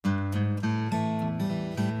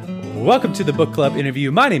Welcome to the Book Club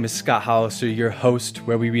interview. My name is Scott Hollister, your host,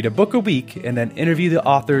 where we read a book a week and then interview the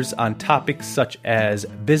authors on topics such as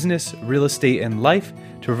business, real estate, and life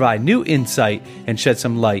to provide new insight and shed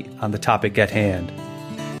some light on the topic at hand.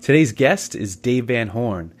 Today's guest is Dave Van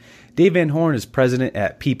Horn. Dave Van Horn is president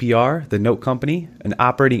at PPR, the note company, an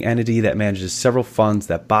operating entity that manages several funds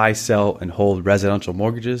that buy, sell, and hold residential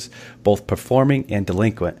mortgages, both performing and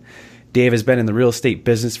delinquent. Dave has been in the real estate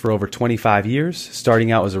business for over 25 years,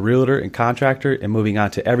 starting out as a realtor and contractor and moving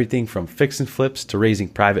on to everything from fix and flips to raising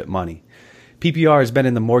private money. PPR has been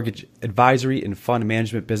in the mortgage advisory and fund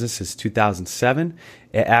management business since 2007.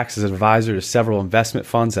 It acts as an advisor to several investment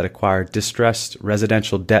funds that acquire distressed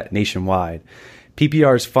residential debt nationwide.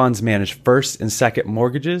 PPR's funds manage first and second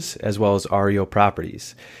mortgages as well as REO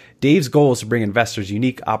properties. Dave's goal is to bring investors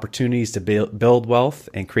unique opportunities to build wealth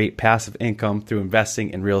and create passive income through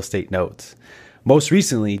investing in real estate notes. Most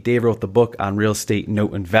recently, Dave wrote the book on real estate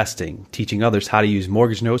note investing, teaching others how to use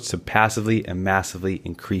mortgage notes to passively and massively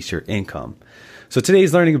increase your income. So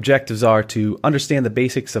today's learning objectives are to understand the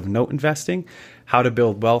basics of note investing, how to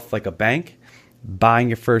build wealth like a bank, buying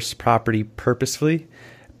your first property purposefully,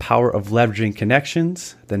 power of leveraging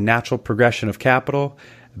connections, the natural progression of capital,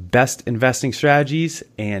 best investing strategies,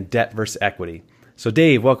 and debt versus equity. So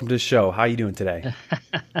Dave, welcome to the show. How are you doing today?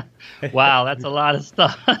 Wow, that's a lot of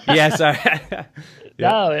stuff. Yeah, sorry.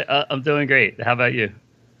 No, I'm doing great. How about you?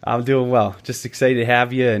 I'm doing well. Just excited to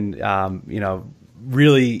have you. And,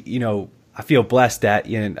 really, I feel blessed that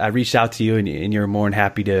I reached out to you and you're more than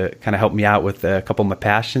happy to kind of help me out with a couple of my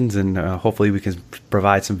passions. And hopefully we can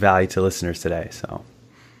provide some value to listeners today. So.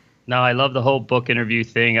 No, I love the whole book interview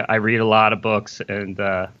thing. I read a lot of books, and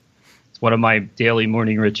it's one of my daily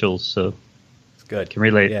morning rituals. So it's good. Can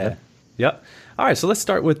relate. Yeah. Yep. All right. So let's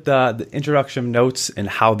start with the introduction notes and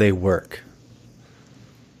how they work.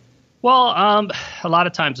 Well, a lot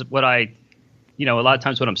of times when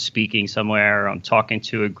I'm speaking somewhere, or I'm talking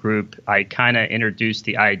to a group, I kind of introduce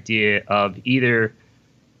the idea of either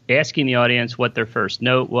asking the audience what their first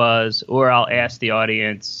note was, or I'll ask the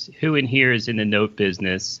audience who in here is in the note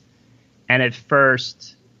business. And at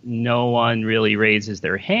first, no one really raises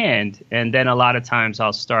their hand. And then a lot of times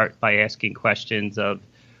I'll start by asking questions of,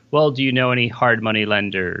 well, do you know any hard money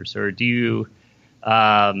lenders? Or do you,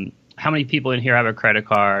 how many people in here have a credit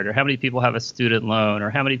card? Or how many people have a student loan?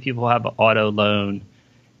 Or how many people have an auto loan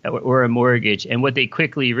or a mortgage? And what they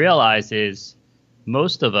quickly realize is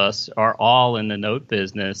most of us are all in the note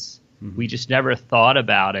business. Mm-hmm. We just never thought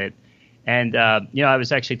about it. And, I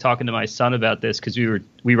was actually talking to my son about this because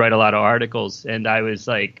we write a lot of articles, and I was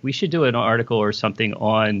like, we should do an article or something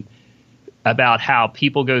about how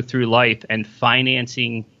people go through life and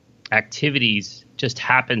financing activities just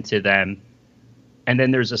happen to them. And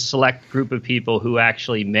then there's a select group of people who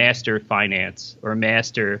actually master finance or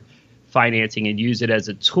master financing and use it as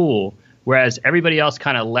a tool, whereas everybody else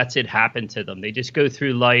kind of lets it happen to them. They just go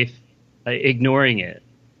through life ignoring it.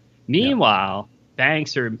 Meanwhile,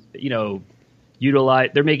 banks are,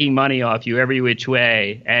 they're making money off you every which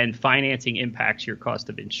way, and financing impacts your cost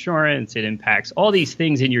of insurance. It impacts all these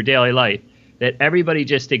things in your daily life that everybody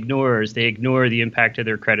just ignores. They ignore the impact of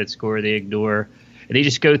their credit score. They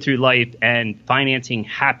just go through life, and financing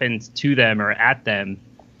happens to them or at them,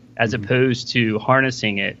 as opposed to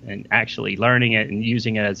harnessing it and actually learning it and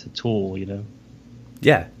using it as a tool,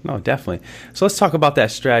 Yeah, no, definitely. So let's talk about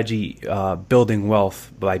that strategy, building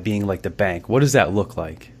wealth by being like the bank. What does that look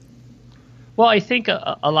like? Well, I think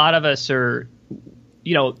a lot of us are,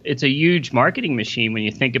 it's a huge marketing machine when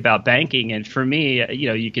you think about banking. And for me,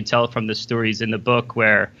 you can tell from the stories in the book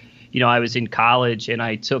where, I was in college and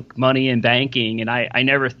I took money in banking, and I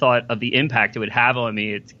never thought of the impact it would have on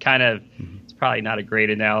me. It's kind of, it's probably not a great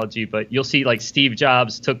analogy, but you'll see like Steve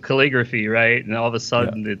Jobs took calligraphy, right? And all of a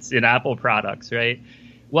sudden it's in Apple products, right?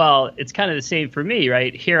 Well, it's kind of the same for me,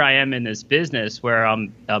 right? Here I am in this business where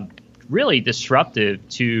I'm really disruptive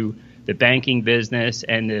to the banking business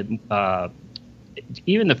and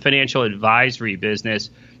even the financial advisory business.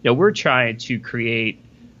 We're trying to create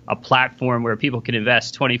a platform where people can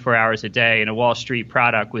invest 24 hours a day in a Wall Street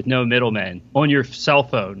product with no middlemen on your cell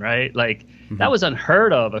phone, right? Like that was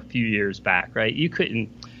unheard of a few years back, right? You couldn't,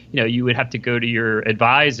 you would have to go to your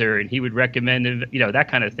advisor and he would recommend, that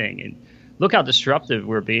kind of thing. And look how disruptive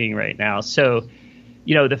we're being right now. So,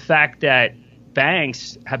 the fact that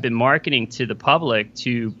banks have been marketing to the public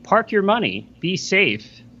to park your money, be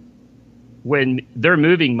safe, when they're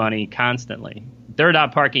moving money constantly. They're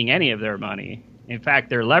not parking any of their money. In fact,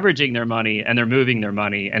 they're leveraging their money and they're moving their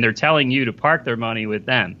money, and they're telling you to park their money with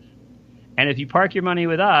them. And if you park your money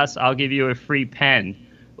with us, I'll give you a free pen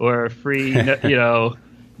or a free,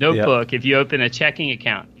 notebook if you open a checking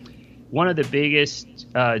account. one of the biggest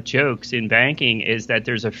jokes in banking is that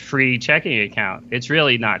there's a free checking account. It's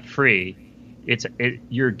really not free.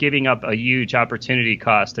 You're giving up a huge opportunity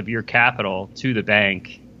cost of your capital to the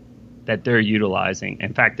bank that they're utilizing.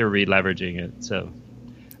 In fact, they're re-leveraging it. So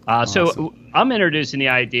I'm introducing the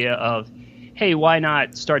idea of, hey, why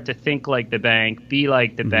not start to think like the bank, be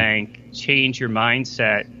like the bank, change your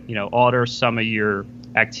mindset, alter some of your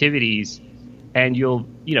activities, and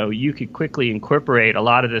you could quickly incorporate a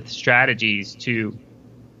lot of the strategies to,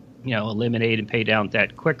 eliminate and pay down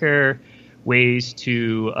debt quicker, ways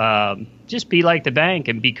to just be like the bank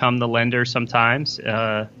and become the lender sometimes.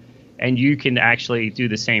 And you can actually do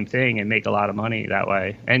the same thing and make a lot of money that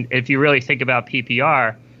way. And if you really think about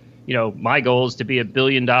PPR, my goal is to be $1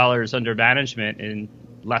 billion under management in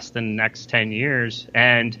less than the next 10 years.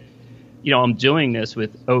 And, I'm doing this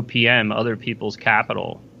with OPM, other people's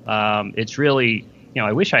capital. It's really,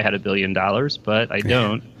 I wish I had $1 billion, but I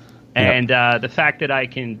don't. And the fact that I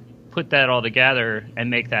can put that all together and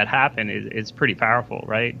make that happen is pretty powerful,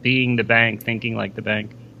 right? Being the bank, thinking like the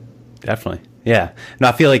bank. Definitely. Yeah. No,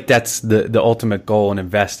 I feel like that's the ultimate goal in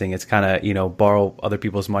investing. It's kind of, borrow other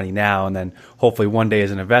people's money now, and then hopefully one day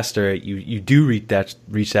as an investor, you do reach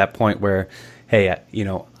that point where, hey,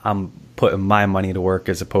 I'm putting my money to work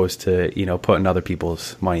as opposed to, putting other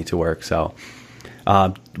people's money to work. So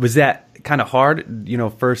was that kind of hard,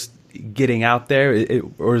 first getting out there,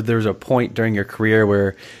 or there's a point during your career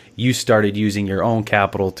where you started using your own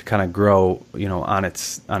capital to kind of grow, on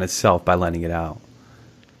itself by lending it out?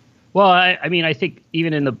 Well, I think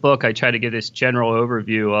even in the book, I try to give this general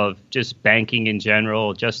overview of just banking in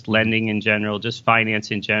general, just lending in general, just finance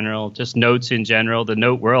in general, just notes in general. The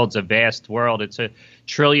note world's a vast world. It's a $1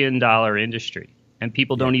 trillion industry, and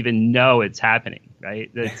people don't even know it's happening, right?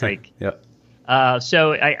 It's like,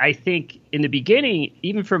 so I think in the beginning,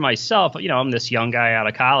 even for myself, I'm this young guy out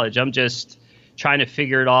of college. I'm just trying to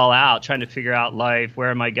figure it all out, trying to figure out life. Where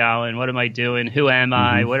am I going? What am I doing? Who am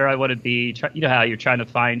I? What do I want to be? How you're trying to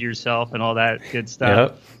find yourself and all that good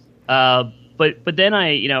stuff. But then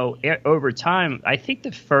over time, I think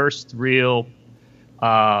the first real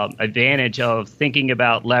advantage of thinking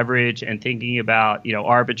about leverage and thinking about,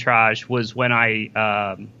 arbitrage was when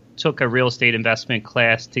I took a real estate investment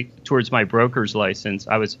class towards my broker's license.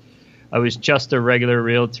 I was just a regular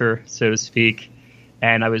realtor, so to speak.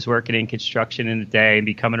 And I was working in construction in the day and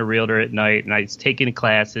becoming a realtor at night. And I was taking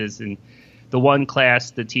classes. And the one class,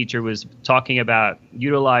 the teacher was talking about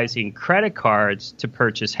utilizing credit cards to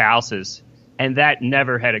purchase houses. And that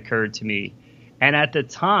never had occurred to me. And at the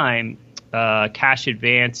time, cash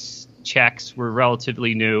advance checks were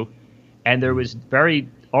relatively new. And there was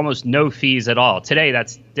almost no fees at all. Today,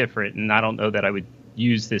 that's different. And I don't know that I would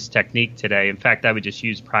use this technique today. In fact, I would just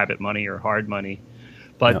use private money or hard money.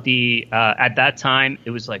 But at that time,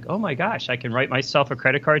 it was like, oh my gosh, I can write myself a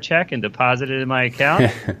credit card check and deposit it in my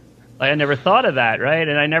account. I never thought of that, right?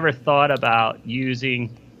 And I never thought about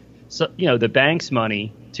using, the bank's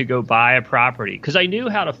money to go buy a property, because I knew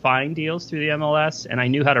how to find deals through the MLS, and I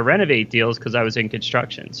knew how to renovate deals because I was in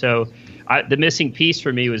construction. So the missing piece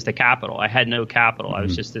for me was the capital. I had no capital. I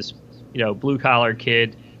was just this, blue collar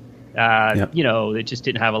kid. That just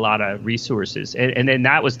didn't have a lot of resources, and then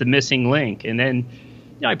that was the missing link. And then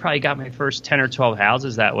I probably got my first 10 or 12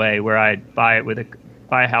 houses that way, where I'd buy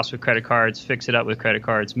a house with credit cards, fix it up with credit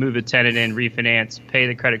cards, move a tenant in, refinance, pay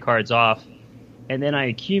the credit cards off. And then I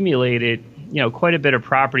accumulated, quite a bit of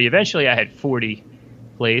property. Eventually I had 40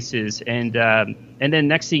 places. And then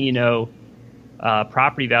next thing you know,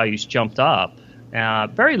 property values jumped up.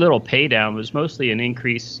 Very little pay down. It was mostly an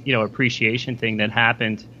increase, appreciation thing that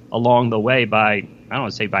happened along the way I don't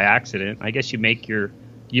want to say by accident. I guess you make your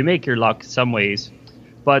luck some ways.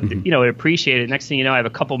 But, it appreciated. Next thing you know, I have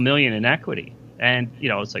a couple million in equity. And,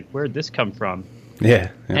 it's like, where'd this come from?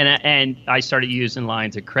 Yeah. And I started using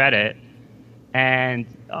lines of credit and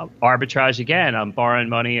arbitrage again. I'm borrowing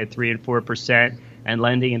money at 3% and 4% and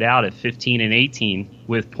lending it out at 15 and 18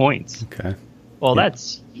 with points. Okay. Well,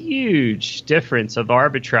 that's huge difference of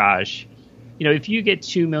arbitrage. If you get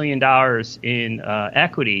 $2 million in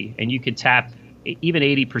equity and you could tap even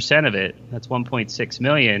 80% of it, that's 1.6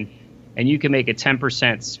 million. And you can make a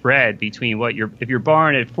 10% spread between if you're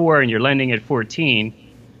borrowing at 4 and you're lending at 14,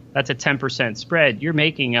 that's a 10% spread. You're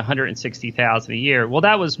making $160,000 a year. Well,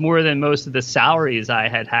 that was more than most of the salaries I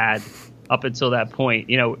had up until that point.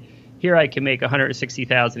 Here I can make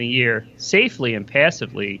 $160,000 a year safely and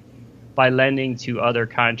passively by lending to other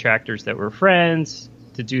contractors that were friends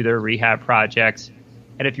to do their rehab projects.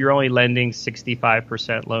 And if you're only lending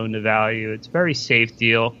 65% loan to value, it's a very safe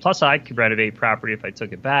deal. Plus, I could renovate property if I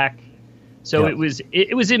took it back. So Yeah.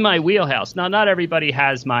 it was in my wheelhouse. Now, not everybody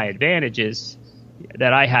has my advantages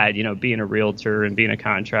that I had, being a realtor and being a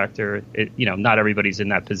contractor. Not everybody's in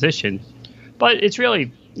that position, but it's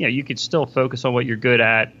really, you could still focus on what you're good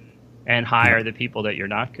at and hire the people that you're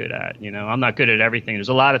not good at. I'm not good at everything. There's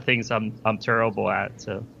a lot of things I'm terrible at.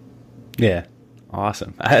 So. Yeah.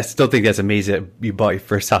 Awesome. I still think that's amazing that you bought your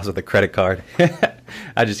first house with a credit card.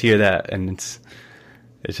 I just hear that and it's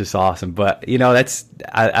just awesome. But,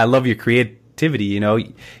 I love your creativity.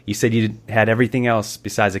 You said you had everything else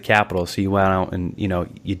besides the capital. So you went out and,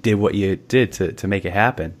 you did what you did to make it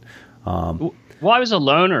happen. Well, I was a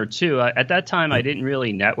loner too. At that time, I didn't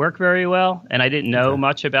really network very well, and I didn't know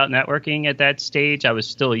much about networking at that stage. I was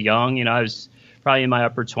still young. I was probably in my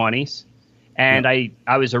upper 20s, and I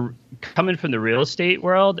was coming from the real estate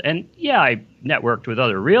world, and I networked with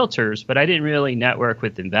other realtors, but I didn't really network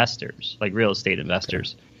with investors, like real estate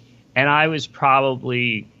investors. And I was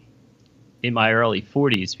probably in my early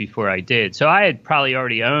 40s before I did. So I had probably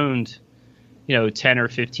already owned 10 or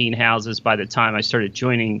 15 houses by the time I started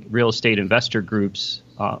joining real estate investor groups,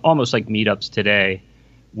 almost like meetups today,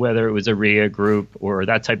 whether it was a RIA group or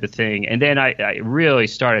that type of thing. And then I really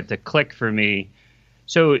started to click for me.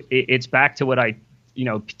 So it's back to what I,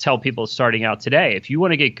 tell people starting out today. If you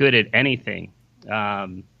want to get good at anything,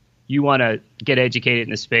 you want to get educated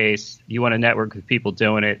in the space, you want to network with people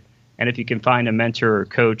doing it. And if you can find a mentor or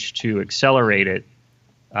coach to accelerate it,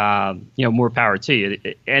 more power to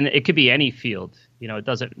you. And it could be any field. It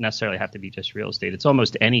doesn't necessarily have to be just real estate. It's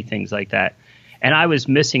almost anything like that. And I was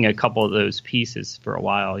missing a couple of those pieces for a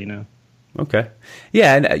while, Okay.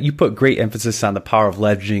 Yeah, and you put great emphasis on the power of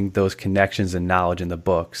leveraging those connections and knowledge in the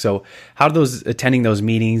book. So how do attending those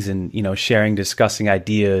meetings and, sharing, discussing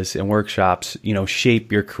ideas and workshops,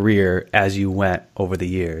 shape your career as you went over the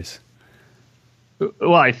years?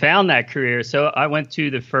 Well, I found that career. So I went to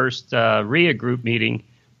the first RIA group meeting,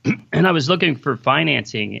 and I was looking for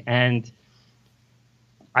financing, and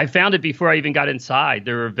I found it before I even got inside.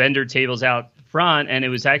 There were vendor tables out front, and it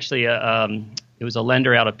was actually a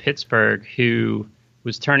lender out of Pittsburgh who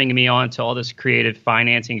was turning me on to all this creative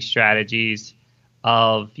financing strategies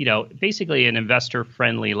of, basically an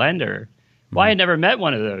investor-friendly lender. Well, I had never met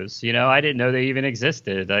one of those. I didn't know they even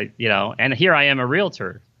existed. And here I am, a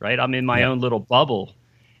realtor, right? I'm in my own little bubble.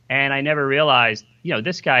 And I never realized,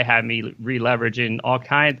 this guy had me re-leveraging all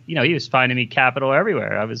kinds. He was finding me capital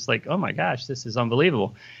everywhere. I was like, oh my gosh, this is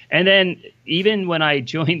unbelievable. And then even when I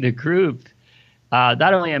joined the group,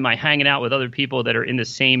 not only am I hanging out with other people that are in the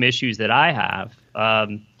same issues that I have,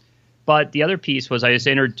 but the other piece was I was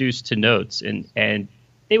introduced to notes, and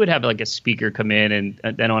they would have like a speaker come in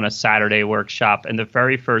and then on a Saturday workshop. And the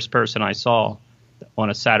very first person I saw on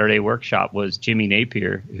a Saturday workshop was Jimmy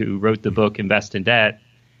Napier, who wrote the book Invest in Debt.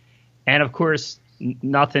 And of course,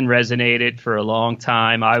 nothing resonated for a long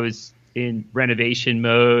time. I was in renovation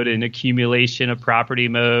mode and accumulation of property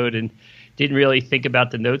mode and didn't really think about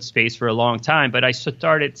the note space for a long time. But I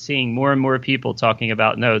started seeing more and more people talking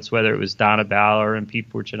about notes, whether it was Donna Bauer and Pete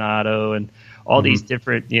Fortunato and all these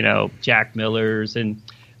different, Jack Millers. And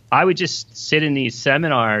I would just sit in these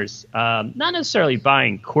seminars, not necessarily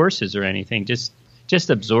buying courses or anything, just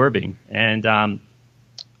absorbing. And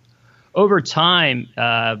over time,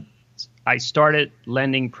 I started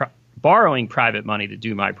borrowing private money to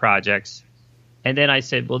do my projects. And then I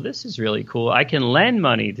said, well, this is really cool. I can lend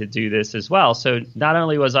money to do this as well. So not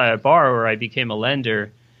only was I a borrower, I became a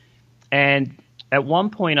lender. And at one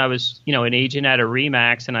point I was, an agent at a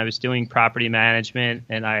RE/MAX, and I was doing property management,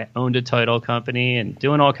 and I owned a title company and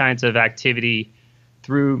doing all kinds of activity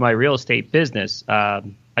through my real estate business.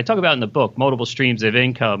 I talk about in the book, multiple streams of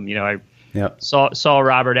income. I saw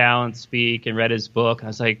Robert Allen speak and read his book. I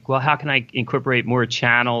was like, well, how can I incorporate more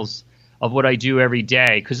channels of what I do every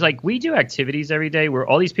day? Because we do activities every day where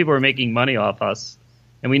all these people are making money off us,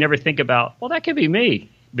 and we never think about, well, that could be me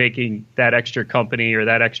making that extra company or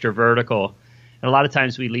that extra vertical. And a lot of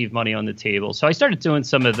times we leave money on the table. So I started doing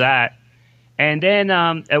some of that. And then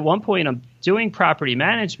at one point I'm doing property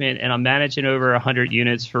management, and I'm managing over 100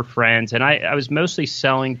 units for friends. And I was mostly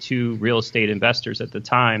selling to real estate investors at the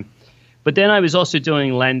time. But then I was also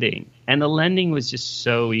doing lending, and the lending was just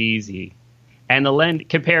so easy. And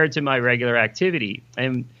compared to my regular activity.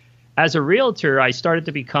 And as a realtor, I started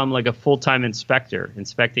to become like a full-time inspector,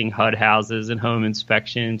 inspecting HUD houses and home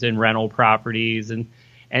inspections and rental properties. And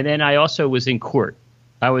then I also was in court.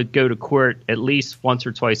 I would go to court at least once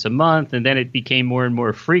or twice a month, and then it became more and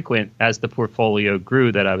more frequent as the portfolio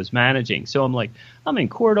grew that I was managing. So I'm in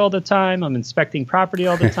court all the time. I'm inspecting property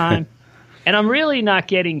all the time. And I'm really not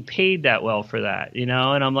getting paid that well for that, And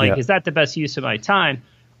I'm like, is that the best use of my time?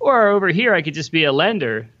 Or over here, I could just be a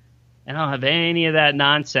lender and I don't have any of that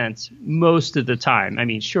nonsense most of the time. I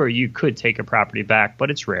mean, sure, you could take a property back, but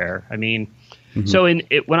it's rare. I mean, so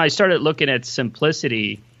when I started looking at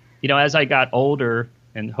simplicity, as I got older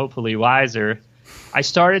and hopefully wiser, I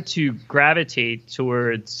started to gravitate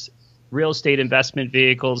towards real estate investment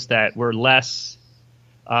vehicles that were less,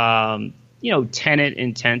 tenant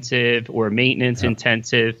intensive or maintenance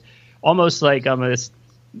intensive, almost like I'm a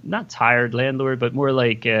not tired landlord, but more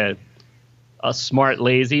like a smart,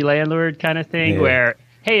 lazy landlord kind of thing where,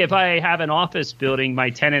 hey, if I have an office building, my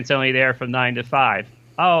tenant's only there from 9 to 5.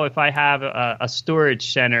 Oh, if I have a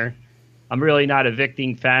storage center, I'm really not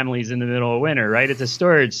evicting families in the middle of winter, right? It's a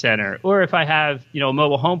storage center. Or if I have, a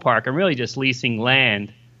mobile home park, I'm really just leasing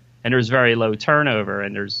land and there's very low turnover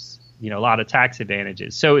and there's, a lot of tax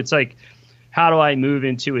advantages. So it's like, how do I move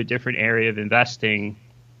into a different area of investing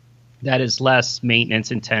that is less maintenance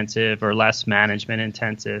intensive or less management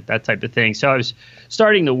intensive, that type of thing. So I was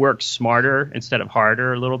starting to work smarter instead of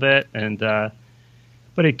harder a little bit. And,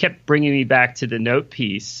 but it kept bringing me back to the note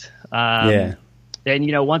piece. And,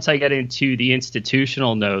 once I got into the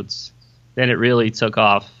institutional notes, then it really took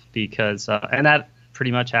off because, and that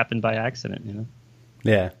pretty much happened by accident,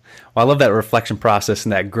 Yeah. Well, I love that reflection process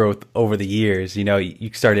and that growth over the years.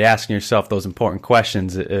 You started asking yourself those important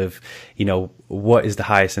questions of, what is the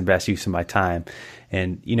highest and best use of my time?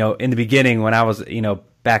 And, in the beginning when I was,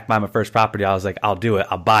 back by my first property, I was like, I'll do it.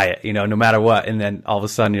 I'll buy it, no matter what. And then all of a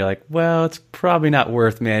sudden you're like, well, it's probably not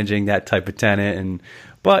worth managing that type of tenant.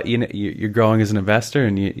 But, you're growing as an investor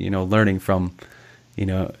and, learning from,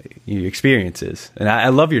 your experiences. And I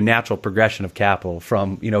love your natural progression of capital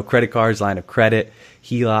from, credit cards, line of credit,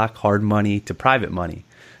 HELOC, hard money to private money.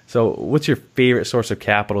 So what's your favorite source of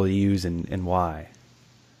capital to use and why?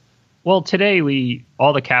 Well, today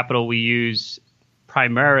all the capital we use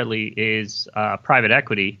primarily is private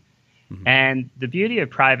equity. And the beauty of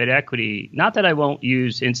private equity, not that I won't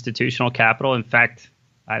use institutional capital. In fact,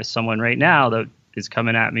 I have someone right now that is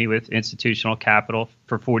coming at me with institutional capital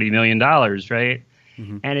for $40 million, right?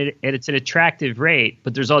 And it's an attractive rate,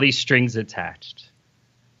 but there's all these strings attached,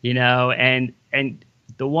 and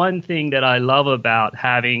the one thing that I love about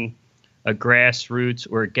having a grassroots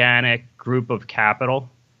organic group of capital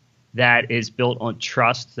that is built on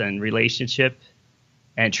trust and relationship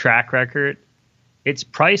and track record, it's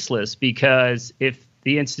priceless, because if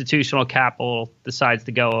the institutional capital decides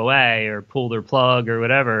to go away or pull their plug or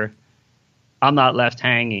whatever, I'm not left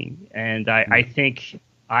hanging. And I think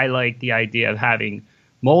I like the idea of having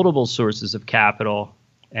multiple sources of capital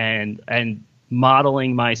and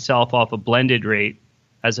modeling myself off a blended rate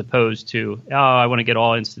as opposed to, I want to get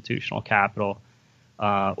all institutional capital,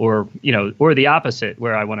 or the opposite,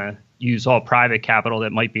 where I want to use all private capital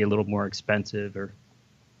that might be a little more expensive.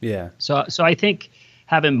 So I think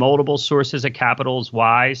having multiple sources of capital is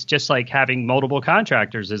wise, just like having multiple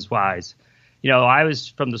contractors is wise. I was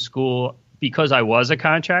from the school, because I was a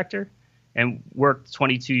contractor and worked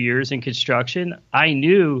 22 years in construction, I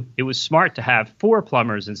knew it was smart to have 4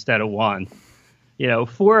 plumbers instead of 1,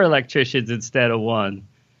 4 electricians instead of 1,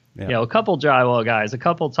 a couple drywall guys, a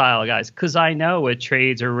couple tile guys, because I know what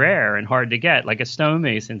trades are rare and hard to get, like a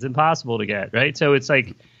stonemason's impossible to get, right? So it's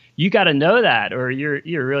like, you got to know that, or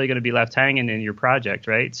you're really going to be left hanging in your project,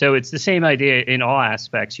 right? So it's the same idea in all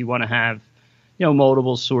aspects. You want to have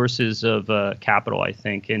multiple sources of capital, I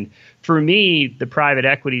think. And for me, the private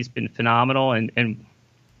equity has been phenomenal, and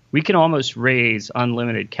we can almost raise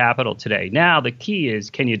unlimited capital today. Now, the key is,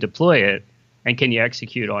 can you deploy it and can you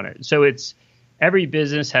execute on it? So every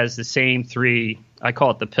business has the same 3, I call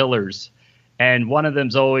it the pillars, and one of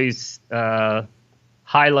them's always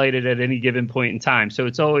highlighted at any given point in time. So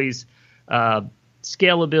it's always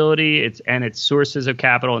scalability, it's sources of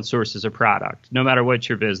capital and sources of product, no matter what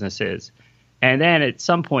your business is. And then at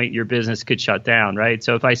some point, your business could shut down, right?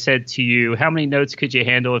 So if I said to you, how many notes could you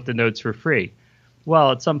handle if the notes were free?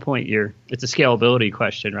 Well, at some point, it's a scalability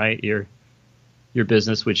question, right? Your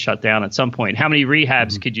business would shut down at some point. How many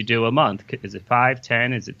rehabs could you do a month? Is it 5,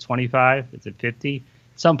 10? Is it 25? Is it 50?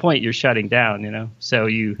 At some point, you're shutting down, So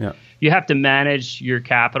you have to manage your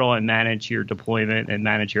capital and manage your deployment and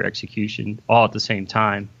manage your execution all at the same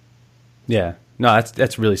time. Yeah. No,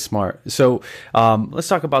 that's really smart. So let's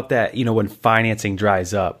talk about that, when financing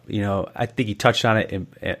dries up. I think you touched on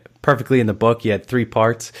it perfectly in the book. You had 3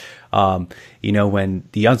 parts. When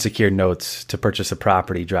the unsecured notes to purchase a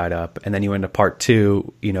property dried up, and then you went to part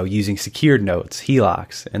 2, using secured notes,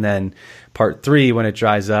 HELOCs, and then part 3, when it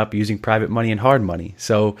dries up, using private money and hard money.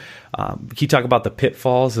 So can you talk about the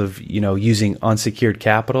pitfalls of, using unsecured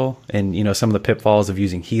capital and, some of the pitfalls of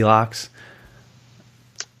using HELOCs?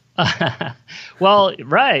 Well,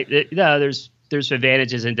 right. There's there's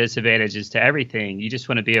advantages and disadvantages to everything. You just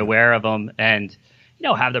want to be aware of them and,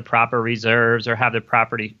 have the proper reserves or have the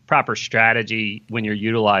proper strategy when you're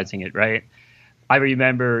utilizing it, right? I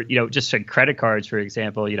remember, just like credit cards, for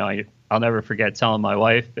example, I'll never forget telling my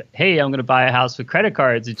wife, hey, I'm going to buy a house with credit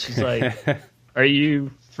cards. And she's like, are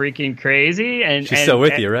you freaking crazy? And she's still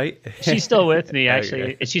with you, right? She's still with me, actually.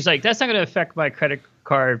 Okay. And she's like, that's not going to affect my credit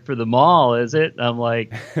card for the mall, is it? I'm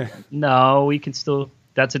like, no, we can still,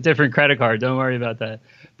 that's a different credit card. Don't worry about that.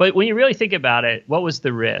 But when you really think about it, what was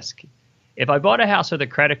the risk? If I bought a house with a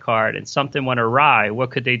credit card and something went awry,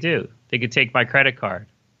 what could they do? They could take my credit card.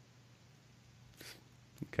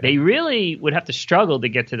 Okay. They really would have to struggle to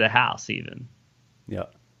get to the house even. Yeah.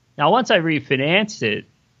 Now, once I refinanced it,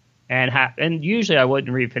 and usually I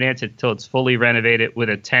wouldn't refinance it until it's fully renovated with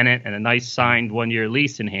a tenant and a nice signed 1-year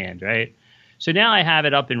lease in hand, right? So now I have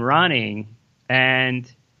it up and running, and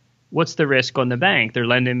what's the risk on the bank? They're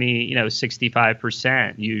lending me,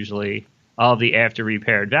 65% usually of the after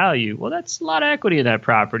repaired value. Well, that's a lot of equity in that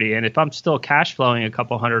property, and if I'm still cash flowing a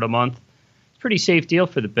couple hundred a month, it's a pretty safe deal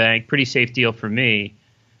for the bank, pretty safe deal for me.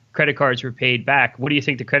 Credit cards were paid back. What do you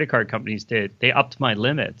think the credit card companies did? They upped my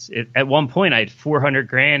limits. At one point, I had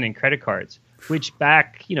 $400,000 in credit cards, which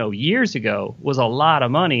back, years ago was a lot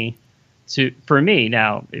of money for me.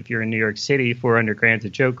 Now, if you're in New York City, $400,000 is a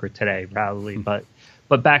joker today, probably. But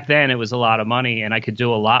back then, it was a lot of money, and I could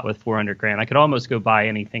do a lot with $400,000. I could almost go buy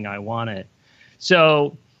anything I wanted.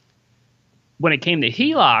 So when it came to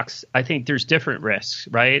HELOCs, I think there's different risks,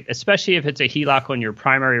 right? Especially if it's a HELOC on your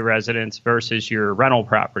primary residence versus your rental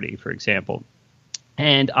property, for example.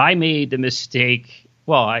 And I made the mistake,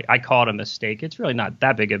 well, I call it a mistake. It's really not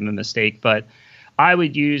that big of a mistake, but I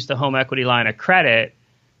would use the home equity line of credit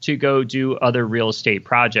to go do other real estate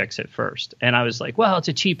projects at first. And I was like, well, it's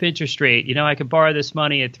a cheap interest rate. I could borrow this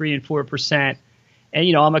money at 3% and 4%.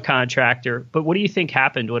 And, I'm a contractor. But what do you think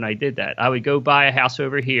happened when I did that? I would go buy a house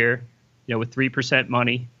over here, with 3%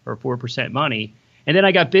 money or 4% money. And then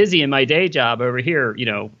I got busy in my day job over here,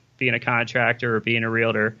 being a contractor or being a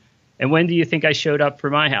realtor. And when do you think I showed up for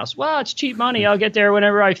my house? Well, it's cheap money. I'll get there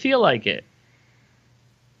whenever I feel like it.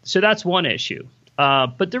 So that's one issue.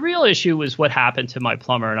 But the real issue was what happened to my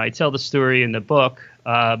plumber. And I tell the story in the book.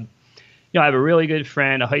 I have a really good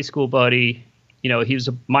friend, a high school buddy. He was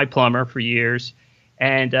my plumber for years.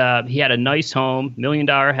 And he had a nice home, $1 million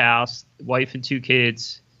house, wife and 2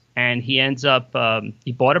 kids. And he ends up,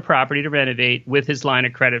 he bought a property to renovate with his line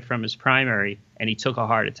of credit from his primary, and he took a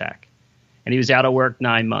heart attack. And he was out of work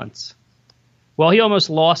 9 months. Well, he almost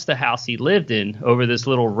lost the house he lived in over this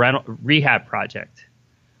little rehab project,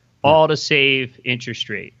 all to save interest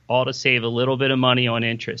rate, all to save a little bit of money on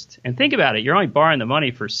interest. And think about it. You're only borrowing the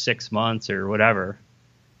money for 6 months or whatever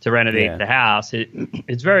to renovate the house.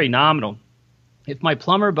 It's very nominal. If my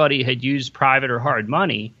plumber buddy had used private or hard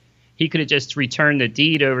money, he could have just returned the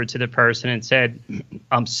deed over to the person and said,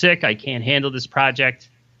 I'm sick, I can't handle this project,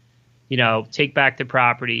 take back the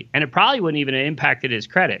property. And it probably wouldn't even have impacted his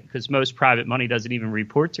credit because most private money doesn't even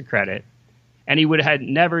report to credit. And he would have had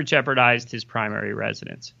never jeopardized his primary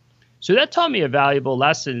residence. So that taught me a valuable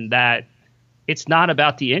lesson that it's not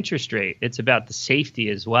about the interest rate. It's about the safety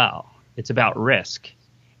as well. It's about risk.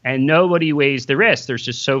 And nobody weighs the risk. They're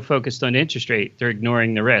just so focused on interest rate, they're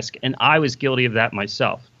ignoring the risk. And I was guilty of that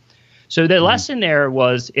myself. So the lesson there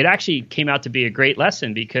was, it actually came out to be a great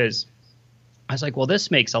lesson because I was like, well,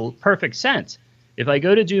 this makes a perfect sense. If I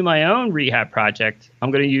go to do my own rehab project,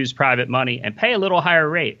 I'm going to use private money and pay a little higher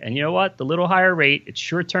rate. And you know what? The little higher rate, it's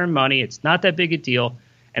short-term money. It's not that big a deal.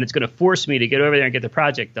 And it's going to force me to get over there and get the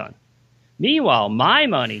project done. Meanwhile, my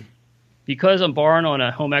money, because I'm borrowing on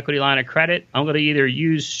a home equity line of credit, I'm going to either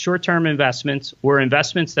use short-term investments or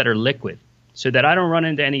investments that are liquid so that I don't run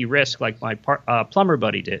into any risk like my plumber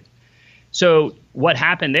buddy did. So what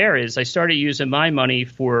happened there is I started using my money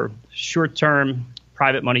for short-term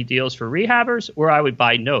private money deals for rehabbers, or I would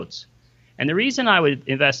buy notes. And the reason I would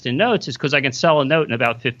invest in notes is because I can sell a note in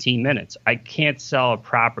about 15 minutes. I can't sell a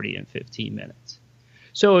property in 15 minutes.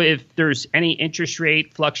 So if there's any interest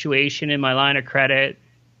rate fluctuation in my line of credit,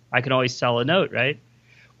 I can always sell a note, right?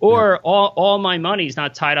 Or all my money is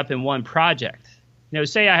not tied up in one project.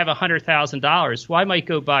 Say I have $100,000. Well, I might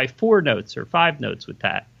go buy 4 notes or 5 notes with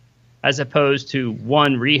that, as opposed to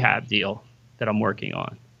one rehab deal that I'm working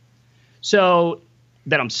on. So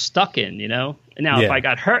that I'm stuck in, Now, if I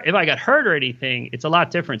got hurt or anything, it's a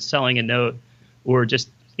lot different selling a note or just,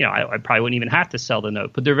 I probably wouldn't even have to sell the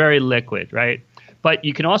note, but they're very liquid, right? But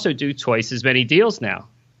you can also do twice as many deals now.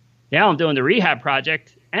 Now I'm doing the rehab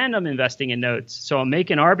project and I'm investing in notes. So I'm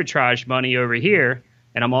making arbitrage money over here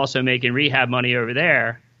and I'm also making rehab money over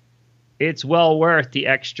there. It's well worth the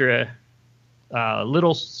extra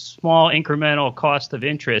little small incremental cost of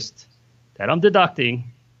interest that I'm deducting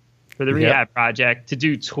for the rehab project to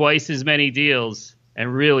do twice as many deals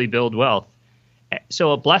and really build wealth.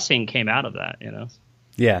 So a blessing came out of that,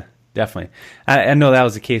 Yeah, definitely. I know that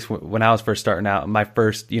was the case when I was first starting out. My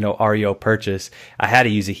first, REO purchase, I had to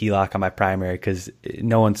use a HELOC on my primary because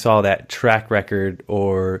no one saw that track record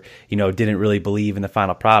or, didn't really believe in the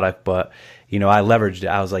final product. But, I leveraged it.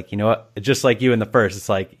 I was like, just like you in the first, it's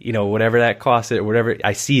like, whatever that costs it, whatever,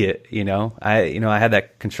 I see it, I had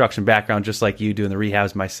that construction background just like you doing the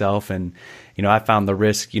rehabs myself. And, I found the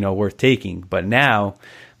risk, worth taking. But now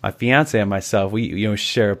my fiance and myself, we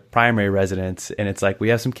share a primary residence, and it's like we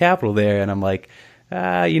have some capital there, and I'm like,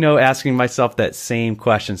 asking myself that same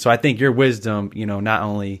question. So I think your wisdom, not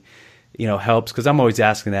only, helps, because I'm always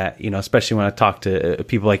asking that, especially when I talk to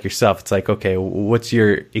people like yourself. It's like, okay, what's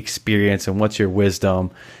your experience and what's your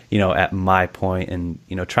wisdom, at my point, and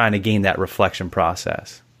trying to gain that reflection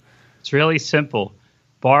process. It's really simple.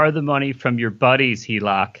 Borrow the money from your buddy's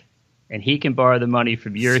HELOC, and he can borrow the money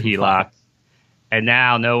from your HELOC. And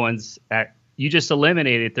now no one's you just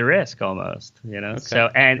eliminated the risk almost, Okay. So,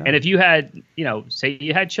 and if you had, say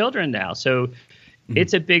you had children now, so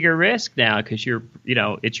it's a bigger risk now because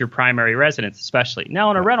it's your primary residence, especially. Now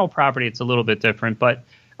on a rental property, it's a little bit different, but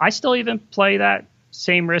I still even play that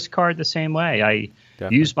same risk card the same way. I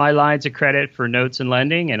use my lines of credit for notes and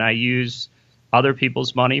lending, and I use other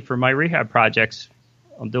people's money for my rehab projects.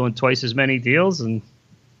 I'm doing twice as many deals and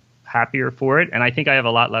happier for it. And I think I have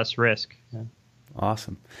a lot less risk. Yeah.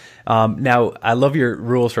 Awesome. Now, I love your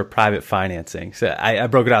rules for private financing. So I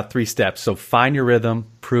broke it out 3 steps. So find your rhythm,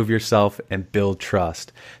 prove yourself, and build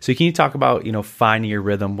trust. So can you talk about, finding your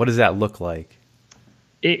rhythm? What does that look like?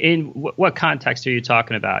 In what context are you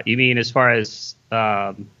talking about? You mean as far as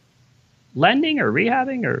lending or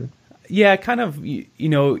rehabbing or? Yeah, kind of,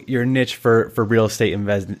 your niche for real estate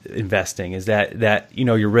investing is that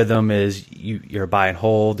your rhythm is you're buy and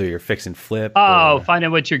hold or you're fix and flip.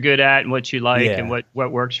 Finding what you're good at and what you like and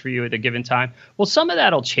what works for you at a given time. Well, some of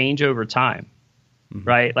that'll change over time,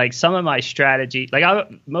 right? Like some of my strategy,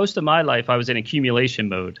 most of my life I was in accumulation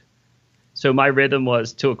mode. So my rhythm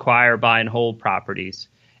was to acquire, buy and hold properties.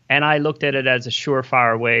 And I looked at it as a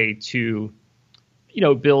surefire way to,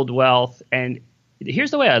 build wealth. And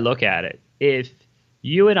here's the way I look at it. If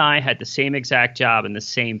you and I had the same exact job and the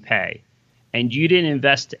same pay, and you didn't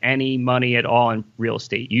invest any money at all in real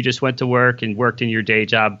estate, you just went to work and worked in your day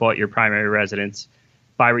job, bought your primary residence.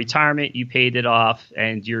 By retirement, you paid it off,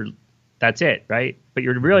 and that's it, right? But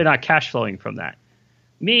you're really not cash flowing from that.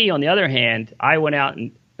 Me, on the other hand, I went out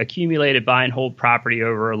and accumulated buy and hold property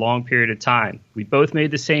over a long period of time. We both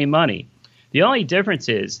made the same money. The only difference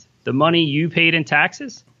is the money you paid in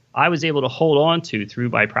taxes, I was able to hold on to through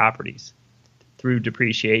my properties, through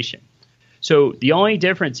depreciation. So the only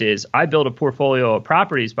difference is I built a portfolio of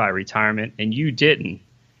properties by retirement and you didn't.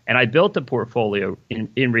 And I built the portfolio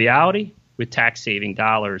in reality with tax saving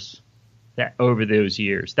dollars that over those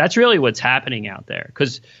years. That's really what's happening out there.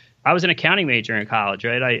 Because I was an accounting major in college,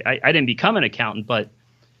 right? I didn't become an accountant, but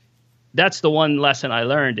that's the one lesson I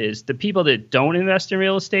learned is the people that don't invest in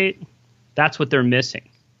real estate, that's what they're missing.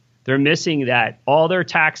 They're missing that all their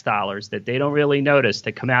tax dollars that they don't really notice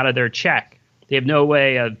that come out of their check, they have no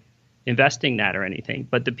way of investing that or anything.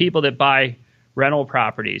 But the people that buy rental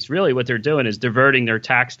properties, really what they're doing is diverting their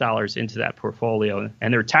tax dollars into that portfolio,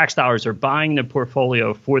 and their tax dollars are buying the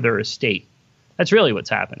portfolio for their estate. That's really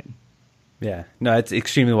what's happening. Yeah, no, it's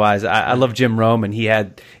extremely wise. I love Jim Rome, and he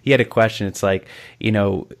had a question. It's like,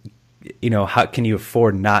 how can you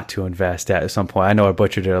afford not to invest at some point? I know I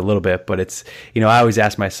butchered it a little bit, but it's, I always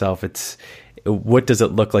ask myself, what does it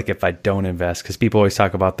look like if I don't invest? Because people always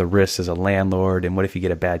talk about the risks as a landlord and what if you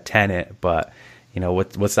get a bad tenant, but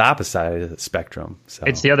what's the opposite side of the spectrum? So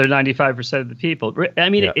it's the other 95% of the people. I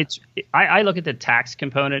mean, I look at the tax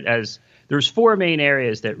component as there's 4 main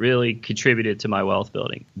areas that really contributed to my wealth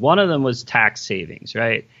building. One of them was tax savings,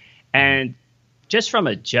 right? And just from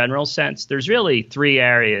a general sense, there's really 3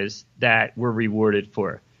 areas that we're rewarded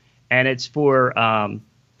for. And it's for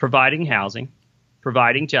providing housing,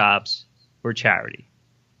 providing jobs, or charity.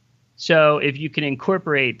 So if you can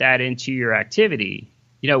incorporate that into your activity,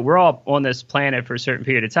 we're all on this planet for a certain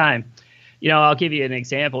period of time. I'll give you an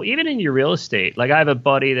example. Even in your real estate, like I have a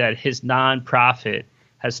buddy that his nonprofit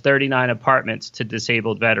has 39 apartments to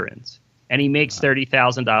disabled veterans, and he makes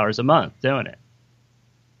 $30,000 a month doing it.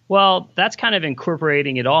 Well, that's kind of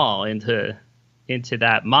incorporating it all into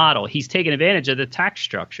that model. He's taking advantage of the tax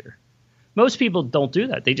structure. Most people don't do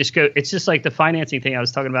that. They just go, it's just like the financing thing I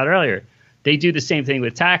was talking about earlier. They do the same thing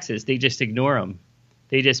with taxes. They just ignore them.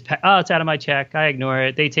 They just, oh, it's out of my check. I ignore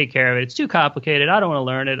it. They take care of it. It's too complicated. I don't want to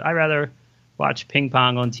learn it. I'd rather watch ping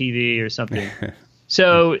pong on TV or something.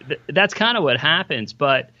 So that's kind of what happens.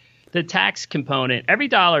 But the tax component, every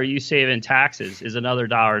dollar you save in taxes is another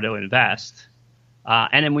dollar to invest.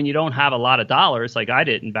 And then when you don't have a lot of dollars, like I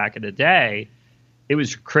didn't back in the day, it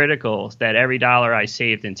was critical that every dollar I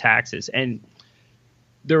saved in taxes. And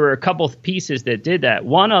there were a couple of pieces that did that.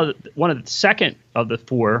 One of the second of the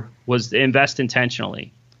four was to invest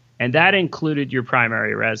intentionally, and that included your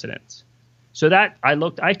primary residence. So that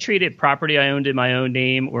I treated property I owned in my own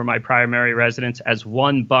name or my primary residence as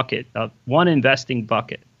one bucket of one investing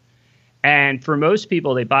bucket. And for most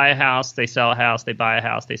people, they buy a house, they sell a house, they buy a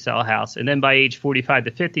house, they sell a house. And then by age 45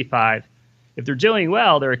 to 55, if they're doing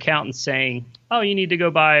well, their accountant's saying, oh, you need to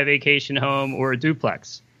go buy a vacation home or a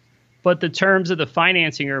duplex. But the terms of the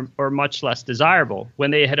financing are much less desirable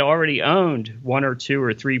when they had already owned one or two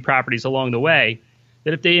or three properties along the way,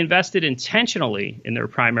 that if they invested intentionally in their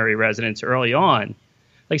primary residence early on,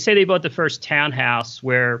 like say they bought the first townhouse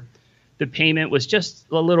where the payment was just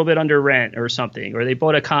a little bit under rent or something, or they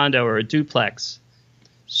bought a condo or a duplex,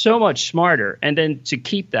 so much smarter. And then to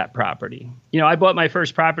keep that property. I bought my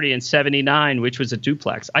first property in 79, which was a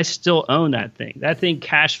duplex. I still own that thing. That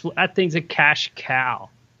thing's a cash cow.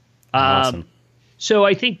 Awesome. So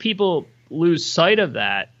I think people lose sight of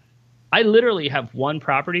that. I literally have one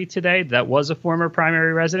property today that was a former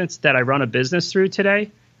primary residence that I run a business through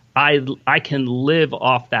today. I can live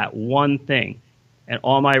off that one thing. And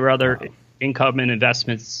all my other income and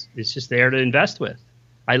investments is just there to invest with.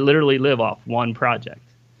 I literally live off one project.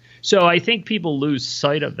 So I think people lose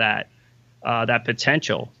sight of that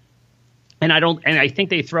potential. And I think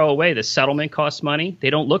they throw away the settlement costs money. They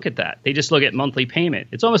don't look at that. They just look at monthly payment.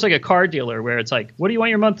 It's almost like a car dealer where it's like, what do you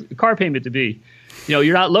want your car payment to be?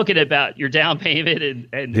 You're not looking about your down payment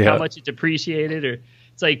and how much it depreciated, or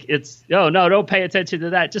no, don't pay attention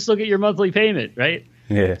to that. Just look at your monthly payment, right?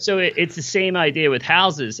 Yeah. So it's the same idea with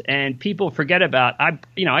houses, and people forget about,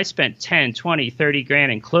 I spent 10, 20, 30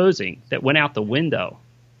 grand in closing that went out the window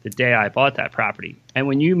the day I bought that property. And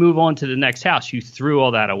when you move on to the next house, you threw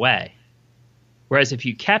all that away. Whereas if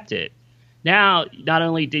you kept it, now not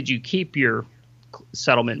only did you keep your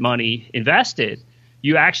settlement money invested,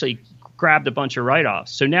 you actually grabbed a bunch of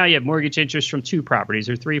write-offs. So now you have mortgage interest from 2 properties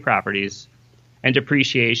or 3 properties, and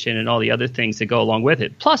depreciation and all the other things that go along with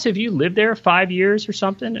it. Plus, if you live there 5 years or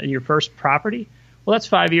something in your first property, well, that's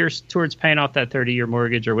 5 years towards paying off that 30-year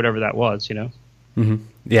mortgage or whatever that was, Mm-hmm.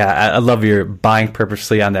 Yeah, I love your buying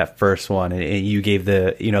purposely on that first one, and you gave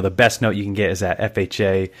the best note you can get is that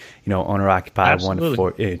FHA, owner occupied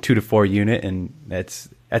 2 to 4 unit, and that's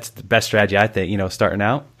the best strategy I think. Starting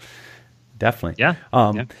out. Definitely. Yeah.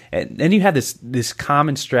 And then you had this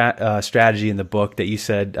common strategy in the book that you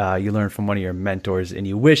said you learned from one of your mentors, and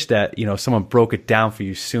you wish that someone broke it down for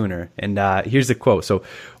you sooner. And here's the quote: "So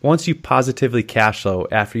once you positively cash flow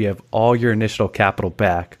after you have all your initial capital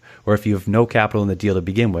back, or if you have no capital in the deal to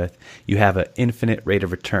begin with, you have an infinite rate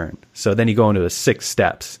of return." So then you go into the 6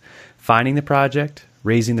 steps: finding the project,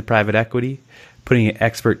 raising the private equity, putting an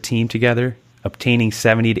expert team together, obtaining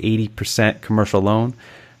 70 to 80% commercial loan,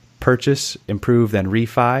 purchase, improve, then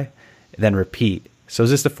refi, then repeat. So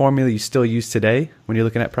is this the formula you still use today when you're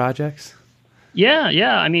looking at projects?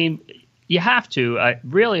 Yeah. I mean, you have to. I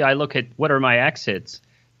look at what are my exits.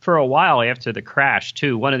 For a while after the crash,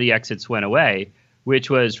 too, one of the exits went away,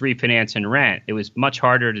 which was refinance and rent. It was much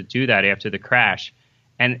harder to do that after the crash.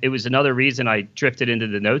 And it was another reason I drifted into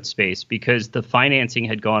the note space, because the financing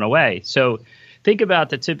had gone away. So think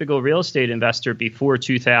about the typical real estate investor before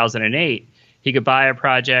 2008. He could buy a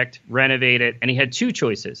project, renovate it, and he had 2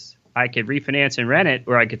 choices. I could refinance and rent it,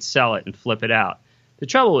 or I could sell it and flip it out. The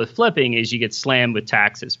trouble with flipping is you get slammed with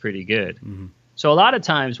taxes pretty good. Mm-hmm. So a lot of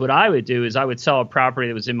times what I would do is I would sell a property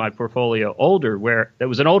that was in my portfolio that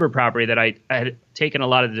was an older property that I had taken a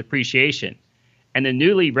lot of the depreciation. And the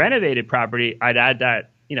newly renovated property, I'd add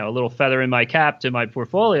that, a little feather in my cap to my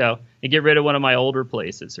portfolio and get rid of one of my older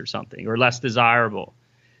places or something, or less desirable.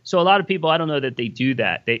 So a lot of people, I don't know that they do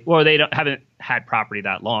that. They haven't had property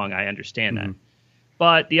that long. I understand that.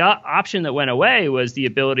 But the option that went away was the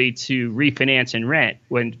ability to refinance and rent.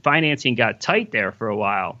 When financing got tight there for a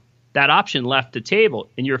while, that option left the table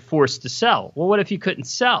and you're forced to sell. Well, what if you couldn't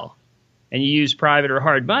sell and you use private or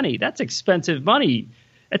hard money? That's expensive money.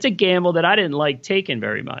 That's a gamble that I didn't like taking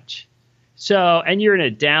very much. So, and you're in a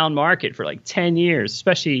down market for like 10 years,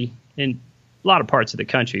 especially in a lot of parts of the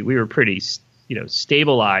country. We were pretty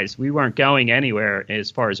stabilized. We weren't going anywhere as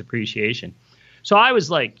far as appreciation. So I was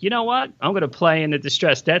like, you know what? I'm going to play in the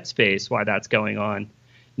distressed debt space while that's going on.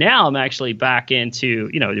 Now I'm actually back into,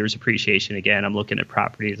 there's appreciation again. I'm looking at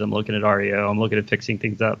properties. I'm looking at REO. I'm looking at fixing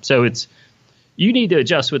things up. So you need to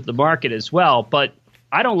adjust with the market as well. But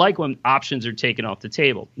I don't like when options are taken off the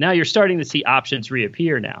table. Now you're starting to see options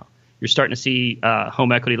reappear now. You're starting to see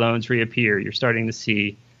home equity loans reappear. You're starting to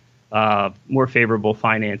see more favorable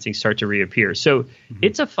financing start to reappear. So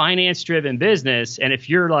it's a finance-driven business. And if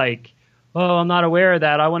you're like, oh, I'm not aware of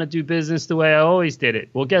that, I want to do business the way I always did it.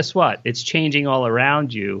 Well, guess what? It's changing all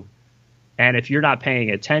around you. And if you're not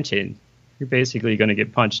paying attention, you're basically going to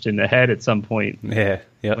get punched in the head at some point. Yeah.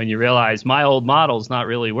 Yep. When you realize my old model's not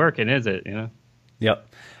really working, is it? Yep.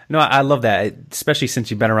 No, I love that, especially since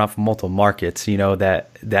you've been around for multiple markets,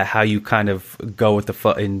 that how you kind of go with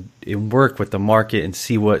and work with the market and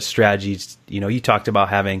see what strategies, you talked about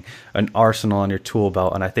having an arsenal on your tool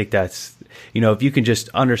belt. And I think that's, if you can just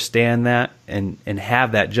understand that and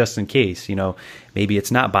have that just in case, maybe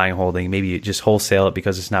it's not buying and holding, maybe you just wholesale it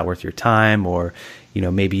because it's not worth your time, or,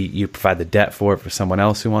 maybe you provide the debt for it for someone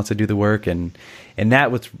else who wants to do the work. And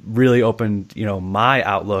that what's really opened, my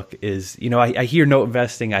outlook is, I hear note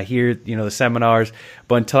investing, I hear, the seminars,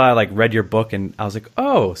 but until I read your book and I was like,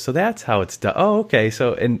 oh, so that's how it's done. Oh, okay.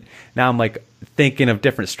 So, and now I'm thinking of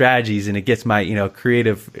different strategies and it gets my,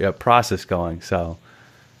 creative process going. So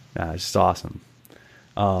it's just awesome.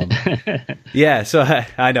 Yeah, so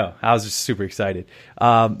I know I was just super excited.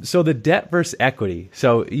 So the debt versus equity.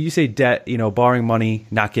 So you say debt, borrowing money,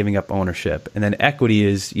 not giving up ownership, and then equity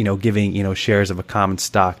is, giving, shares of a common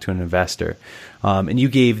stock to an investor. And you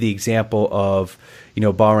gave the example of,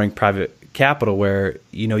 borrowing private capital where,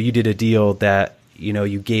 you did a deal that,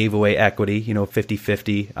 you gave away equity,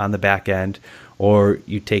 50-50 on the back end, or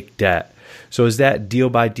you take debt. So is that deal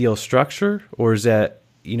by deal structure, or is that,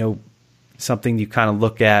 something you kind of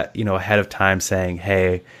look at, ahead of time saying,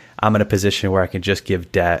 hey, I'm in a position where I can just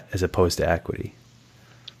give debt as opposed to equity?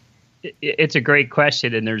 It's a great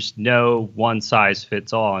question, and there's no one size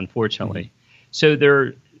fits all, unfortunately. So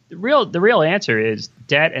the real answer is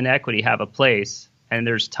debt and equity have a place, and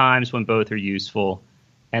there's times when both are useful,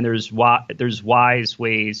 and there's wise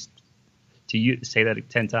ways to say that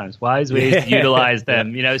 10 times, wise ways to utilize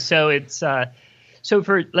them. So it's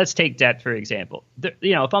let's take debt, for example.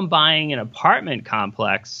 If I'm buying an apartment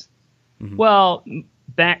complex, well,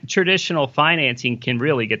 traditional financing can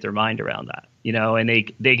really get their mind around that, and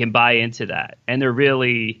they can buy into that. And they're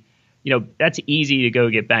really, that's easy to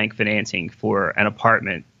go get bank financing for an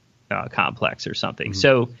apartment complex or something.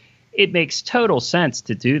 So it makes total sense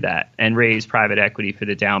to do that and raise private equity for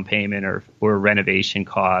the down payment or renovation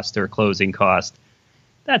cost or closing cost.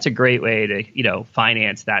 That's a great way to,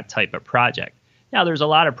 finance that type of project. Now, there's a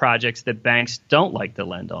lot of projects that banks don't like to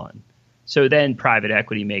lend on. So then private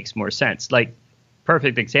equity makes more sense.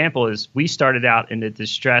 Perfect example is we started out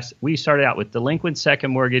with delinquent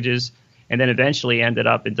second mortgages and then eventually ended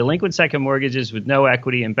up in delinquent second mortgages with no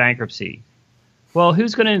equity and bankruptcy. Well,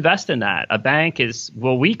 who's going to invest in that? A bank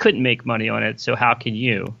we couldn't make money on it, so how can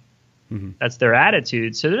you? That's their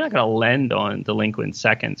attitude. So they're not going to lend on delinquent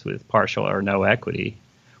seconds with partial or no equity.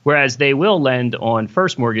 Whereas they will lend on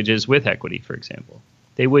first mortgages with equity, for example.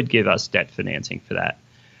 They would give us debt financing for that.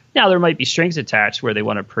 Now, there might be strings attached where they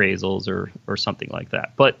want appraisals or something like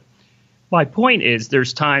that. But my point is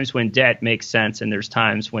there's times when debt makes sense and there's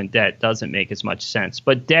times when debt doesn't make as much sense.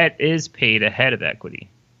 But debt is paid ahead of equity,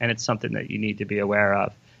 and it's something that you need to be aware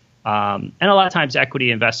of. And a lot of times equity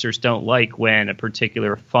investors don't like when a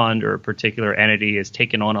particular fund or a particular entity is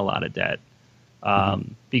taking on a lot of debt.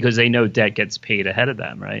 Because they know debt gets paid ahead of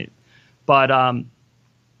them, right? But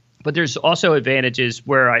there's also advantages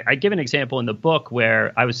where I give an example in the book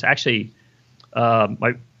where I was actually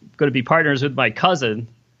going to be partners with my cousin,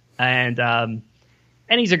 and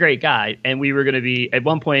he's a great guy. And we were going to be, at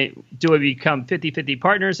one point, do we become 50-50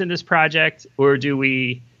 partners in this project, or do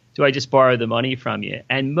I just borrow the money from you?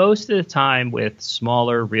 And most of the time with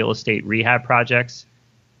smaller real estate rehab projects,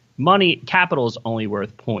 capital is only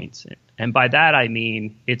worth points. And by that, I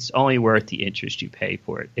mean, it's only worth the interest you pay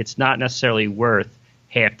for it. It's not necessarily worth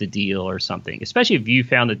half the deal or something, especially if you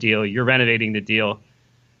found the deal, you're renovating the deal.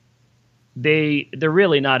 They're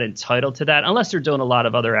really not entitled to that unless they're doing a lot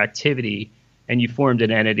of other activity and you formed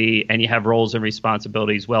an entity and you have roles and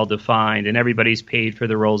responsibilities well defined and everybody's paid for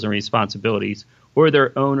their roles and responsibilities, or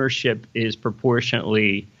their ownership is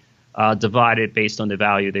proportionately divided based on the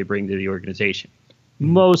value they bring to the organization.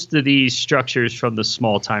 Most of these structures from the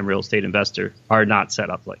small-time real estate investor are not set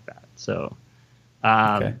up like that. So,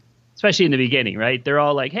 especially in the beginning, right? They're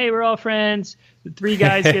all like, hey, we're all friends. The three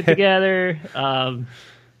guys get together.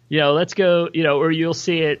 Let's go, or you'll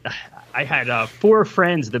see it. I had 4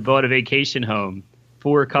 friends that bought a vacation home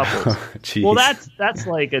 4 couples. Jeez. Well, that's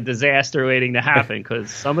like a disaster waiting to happen,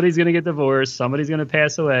 because somebody's going to get divorced, somebody's going to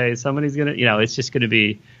pass away, somebody's going to, it's just going to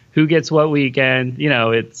be who gets what weekend.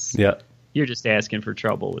 You're just asking for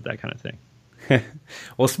trouble with that kind of thing.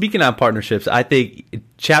 Well, speaking on partnerships, I think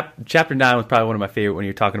chapter 9 was probably one of my favorite when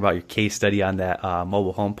you're talking about your case study on that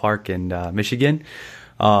mobile home park in Michigan.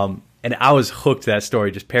 And I was hooked to that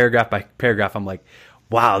story, just paragraph by paragraph. I'm like,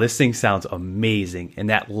 wow, this thing sounds amazing. And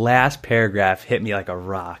that last paragraph hit me like a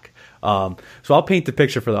rock. So I'll paint the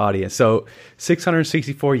picture for the audience. So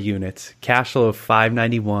 664 units, cash flow of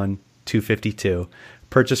 591, 252,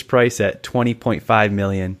 purchase price at 20.5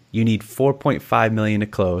 million. You need 4.5 million to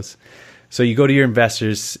close. So you go to your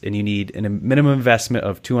investors and you need a minimum investment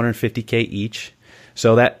of 250K each.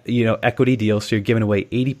 So that, equity deal. So you're giving away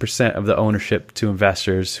 80% of the ownership to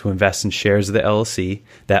investors who invest in shares of the LLC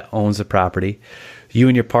that owns the property. You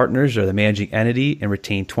and your partners are the managing entity and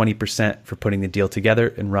retain 20% for putting the deal together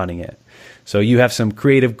and running it. So you have some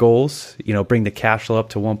creative goals, bring the cash flow up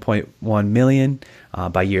to 1.1 million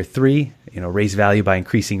by year 3, raise value by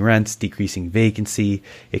increasing rents, decreasing vacancy,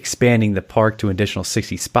 expanding the park to an additional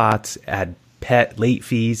 60 spots, add pet late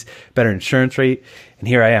fees, better insurance rate. And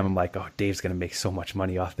here I am. I'm like, oh, Dave's going to make so much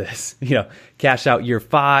money off this. Cash out year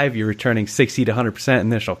 5, you're returning 60 to 100%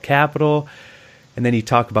 initial capital. And then you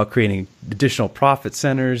talk about creating additional profit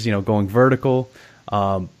centers, going vertical.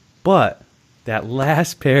 But that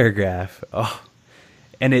last paragraph,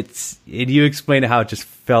 and you explain how it just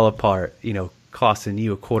fell apart, costing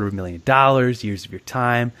you $250,000, years of your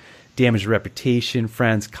time, damaged reputation,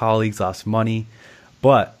 friends, colleagues, lost money.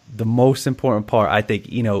 But the most important part, I think,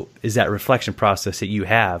 is that reflection process that you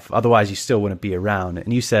have. Otherwise, you still wouldn't be around.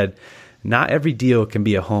 And you said, not every deal can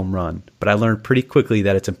be a home run, but I learned pretty quickly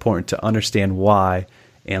that it's important to understand why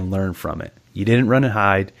and learn from it. You didn't run and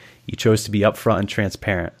hide. You chose to be upfront and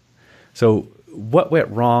transparent. So what went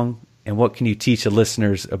wrong, and what can you teach the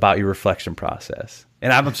listeners about your reflection process?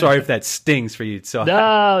 And I'm sorry if that stings for you. So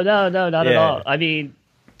No, not at all. I mean,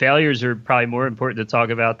 failures are probably more important to talk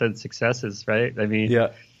about than successes, right?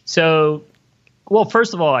 So, well,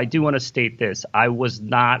 first of all, I do want to state this. I was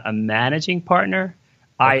not a managing partner.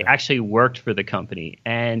 I actually worked for the company,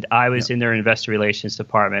 and I was in their investor relations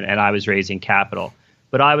department, and I was raising capital.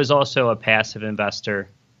 But I was also a passive investor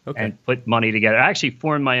and put money together. I actually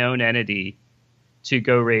formed my own entity to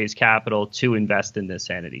go raise capital to invest in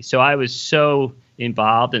this entity. So I was so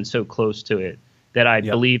involved and so close to it that I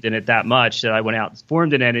believed in it that much that I went out and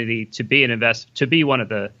formed an entity to be one of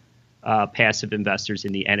the passive investors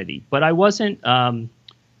in the entity. But I wasn't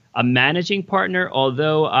a managing partner,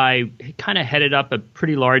 although I kind of headed up a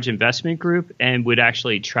pretty large investment group and would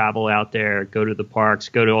actually travel out there, go to the parks,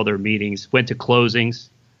 go to all their meetings, went to closings.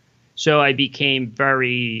 So I became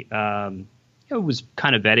very, was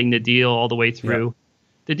kind of vetting the deal all the way through. Yeah.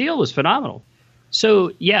 The deal was phenomenal.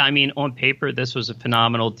 So, on paper, this was a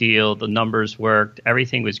phenomenal deal. The numbers worked.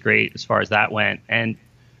 Everything was great as far as that went. And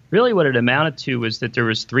really what it amounted to was that there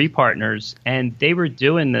was 3 partners, and they were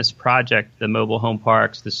doing this project, the mobile home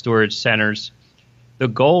parks, the storage centers. The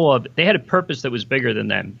goal of they had a purpose that was bigger than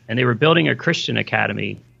them, and they were building a Christian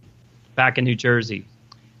academy back in New Jersey.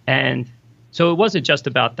 And so it wasn't just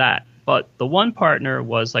about that. But the one partner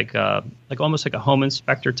was almost like a home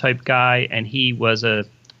inspector type guy, and he was a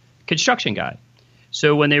construction guy.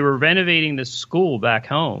 So when they were renovating the school back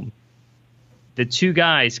home, the 2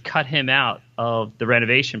 guys cut him out of the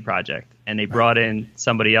renovation project, and they brought in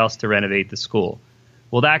somebody else to renovate the school.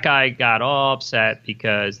 Well, that guy got all upset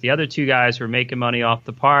because the other 2 guys were making money off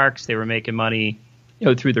the parks. They were making money,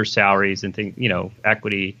 through their salaries and things,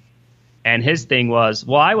 equity. And his thing was,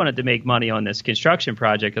 well, I wanted to make money on this construction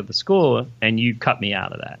project of the school, and you cut me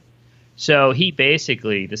out of that. So he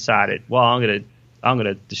basically decided, well, I'm going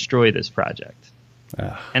to destroy this project.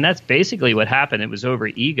 And that's basically what happened. It was over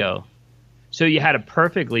ego. So you had a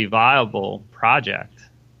perfectly viable project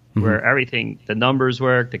where everything, the numbers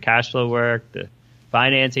worked, the cash flow worked, the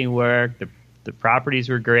financing worked, the properties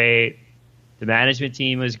were great, the management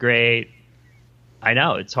team was great. I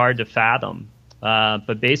know, it's hard to fathom.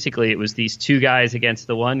 But basically it was these 2 guys against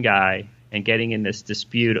the 1 guy and getting in this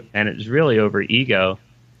dispute, and it was really over ego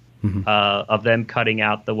of them cutting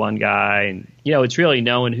out the 1 guy. And, it's really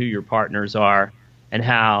knowing who your partners are and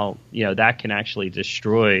how, that can actually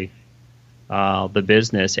destroy the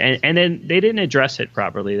business. And then they didn't address it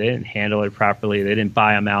properly. They didn't handle it properly. They didn't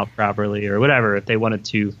buy them out properly or whatever. If they wanted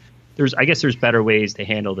to, I guess there's better ways to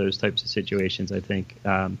handle those types of situations, I think.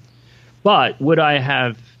 But would I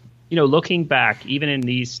have, looking back, even in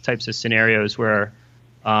these types of scenarios where,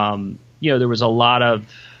 there was a lot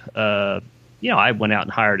of I went out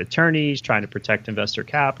and hired attorneys, trying to protect investor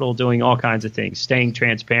capital, doing all kinds of things, staying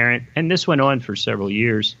transparent. And this went on for several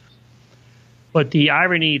years. But the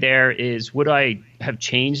irony there is, would I have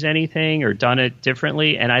changed anything or done it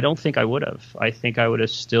differently? And I don't think I would have. I think I would have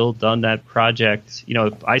still done that project.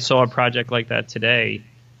 If I saw a project like that today,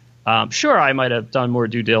 sure, I might have done more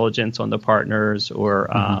due diligence on the partners or,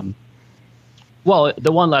 well,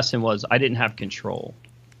 the one lesson was I didn't have control.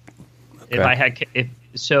 Okay.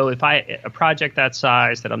 If a project that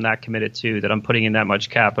size that I'm not committed to, that I'm putting in that much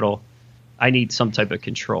capital, I need some type of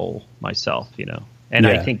control myself, And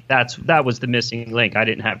I think that was the missing link. I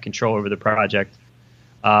didn't have control over the project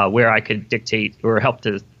where I could dictate or help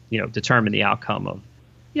to, determine the outcome of,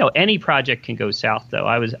 any project can go south, though.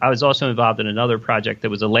 I was also involved in another project that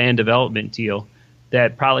was a land development deal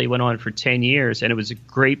that probably went on for 10 years, and it was a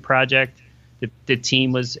great project. The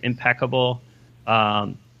team was impeccable,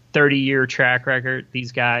 30-year track record,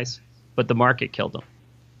 these guys, but the market killed them.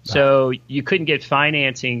 So you couldn't get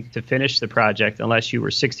financing to finish the project unless you were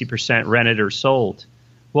 60% rented or sold.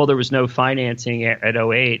 Well, there was no financing at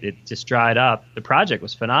 2008. It just dried up. The project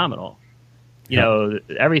was phenomenal.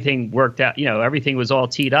 Everything worked out. Everything was all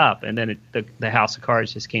teed up, and then the house of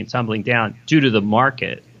cards just came tumbling down due to the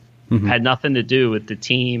market. Had nothing to do with the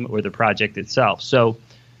team or the project itself. So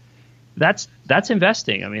that's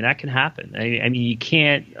investing. I mean, that can happen. I mean, you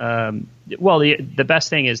can't. The best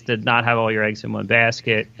thing is to not have all your eggs in one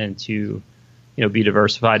basket and to, be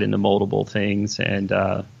diversified into multiple things. And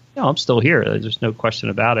I'm still here. There's no question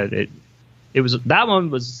about it. It was that one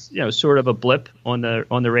was sort of a blip on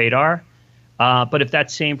the radar. But if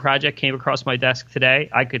that same project came across my desk today,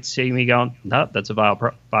 I could see me going, no, that's a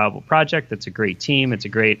viable project. That's a great team. It's a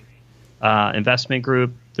great investment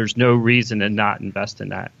group. There's no reason to not invest in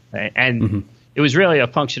that. And it was really a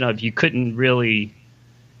function of you couldn't really,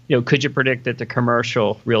 could you predict that the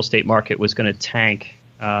commercial real estate market was going to tank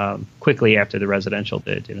quickly after the residential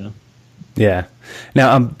did, Yeah.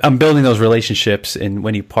 Now I'm building those relationships, and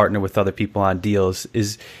when you partner with other people on deals,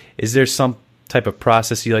 is there some type of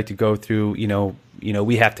process you like to go through?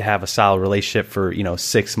 We have to have a solid relationship for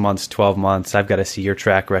 6 months, 12 months. I've got to see your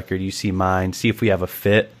track record, you see mine, see if we have a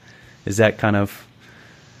fit. Is that kind of?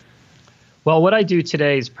 Well, what I do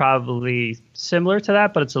today is probably similar to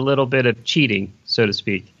that, but it's a little bit of cheating, so to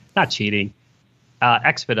speak. Not cheating,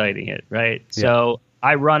 expediting it, right? Yeah. So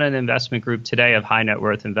I run an investment group today of high net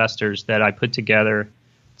worth investors that I put together.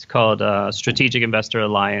 It's called Strategic Investor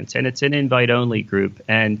Alliance, and it's an invite-only group.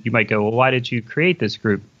 And you might go, well, why did you create this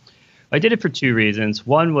group? I did it for two reasons.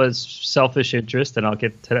 One was selfish interest, and I'll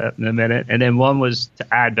get to that in a minute. And then one was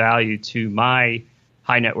to add value to my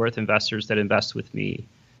high net worth investors that invest with me.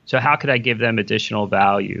 So how could I give them additional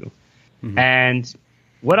value? And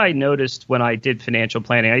what I noticed when I did financial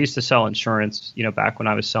planning, I used to sell insurance, back when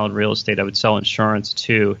I was selling real estate, I would sell insurance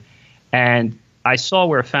too. And I saw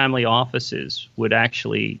where family offices would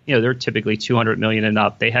actually, they're typically 200 million and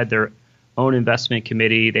up. They had their own investment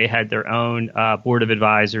committee. They had their own board of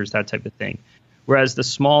advisors, that type of thing. Whereas the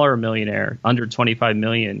smaller millionaire, under 25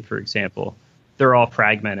 million, for example, they're all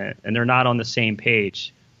fragmented and they're not on the same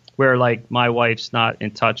page. Where like my wife's not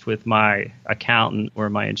in touch with my accountant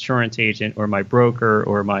or my insurance agent or my broker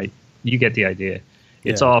or you get the idea.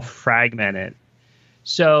 It's all fragmented.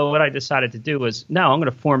 So what I decided to do was, no, I'm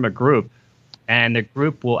going to form a group, and the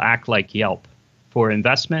group will act like Yelp for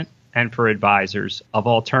investment and for advisors of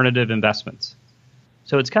alternative investments.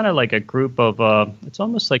 So it's kind of like a group of, it's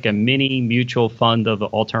almost like a mini mutual fund of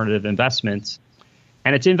alternative investments,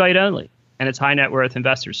 and it's invite only. And it's high net worth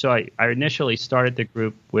investors. So I initially started the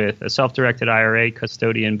group with a self-directed IRA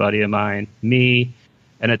custodian buddy of mine, me,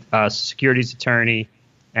 and a securities attorney,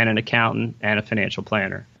 and an accountant, and a financial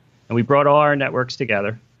planner. And we brought all our networks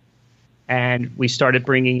together, and we started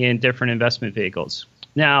bringing in different investment vehicles.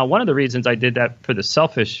 Now, one of the reasons I did that for the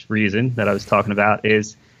selfish reason that I was talking about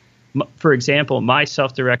is, for example, my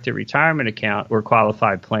self-directed retirement account or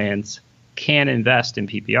qualified plans can invest in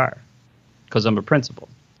PPR because I'm a principal.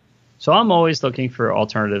 So I'm always looking for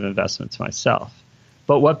alternative investments myself.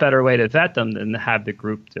 But what better way to vet them than to have the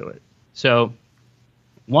group do it? So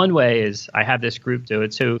one way is I have this group do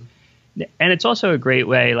it. So, and it's also a great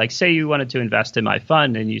way, like say you wanted to invest in my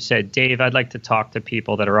fund and you said, Dave, I'd like to talk to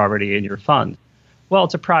people that are already in your fund. Well,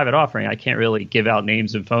 it's a private offering. I can't really give out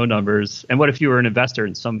names and phone numbers. And what if you were an investor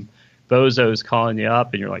and some bozo's calling you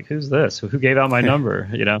up and you're like, who's this? Who gave out my number?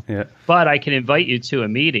 Yeah. But I can invite you to a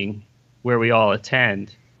meeting where we all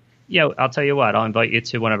attend. I'll tell you what, I'll invite you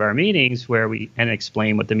to one of our meetings where and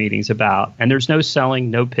explain what the meeting's about. And there's no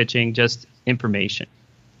selling, no pitching, just information.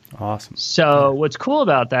 Awesome. So what's cool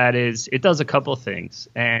about that is it does a couple of things.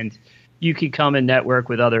 And you could come and network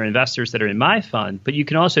with other investors that are in my fund, but you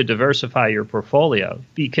can also diversify your portfolio,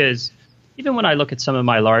 because even when I look at some of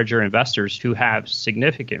my larger investors who have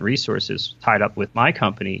significant resources tied up with my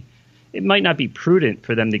company, it might not be prudent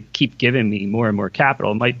for them to keep giving me more and more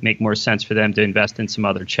capital. It might make more sense for them to invest in some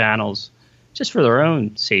other channels just for their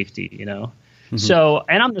own safety, Mm-hmm. So,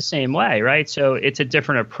 and I'm the same way, right? So it's a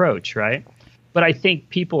different approach, right? But I think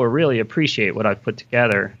people will really appreciate what I've put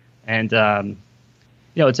together. And,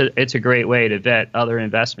 it's a great way to vet other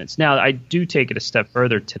investments. Now, I do take it a step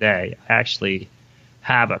further today. I actually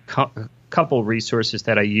have a couple resources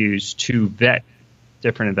that I use to vet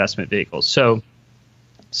different investment vehicles. So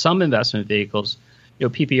some investment vehicles,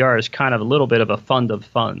 PPR is kind of a little bit of a fund of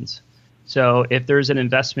funds. So if there's an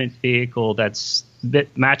investment vehicle that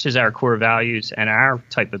matches our core values and our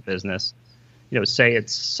type of business, say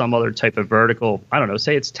it's some other type of vertical, I don't know,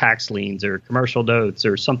 say it's tax liens or commercial notes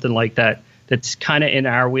or something like that, that's kind of in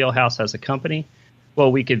our wheelhouse as a company,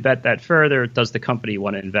 well, we could vet that further. Does the company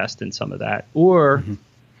want to invest in some of that? Or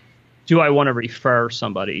do I want to refer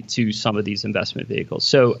somebody to some of these investment vehicles?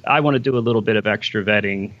 So I want to do a little bit of extra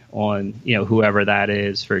vetting on, whoever that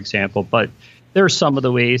is, for example. But there are some of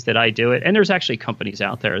the ways that I do it. And there's actually companies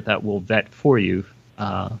out there that will vet for you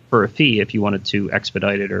for a fee if you wanted to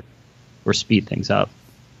expedite it or speed things up.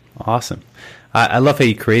 Awesome. I love how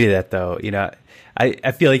you created that, though.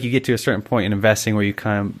 I feel like you get to a certain point in investing where you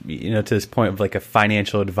kind of, to this point of like a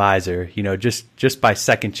financial advisor, just by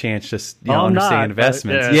second chance, just, understanding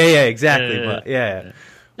investments. Yeah, exactly. No,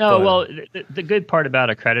 but, well, the good part about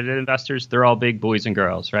accredited investors, they're all big boys and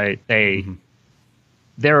girls, right?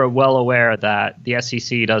 They're well aware that the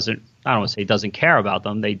SEC doesn't, I don't want to say doesn't care about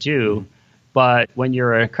them. They do. But when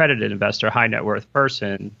you're an accredited investor, high net worth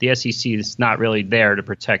person, the SEC is not really there to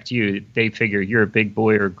protect you. They figure you're a big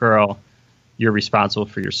boy or girl. You're responsible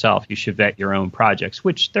for yourself. You should vet your own projects,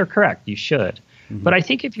 which they're correct. You should. But I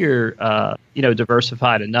think if you're,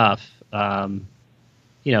 diversified enough,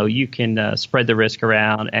 you can spread the risk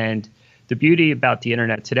around. And the beauty about the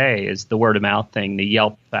internet today is the word of mouth thing, the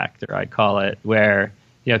Yelp factor, I call it, where,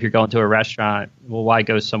 if you're going to a restaurant, well, why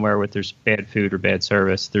go somewhere where there's bad food or bad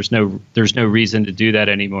service? There's no reason to do that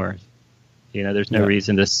anymore. There's no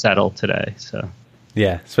reason to settle today. So,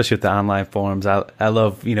 yeah, especially with the online forums. I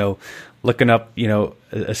love, looking up,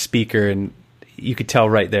 a speaker, and you could tell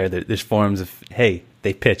right there that there's forums of, hey,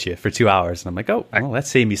 they pitch you for 2 hours. And I'm like, oh, well, that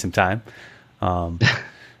saved me some time.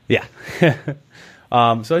 Yeah. So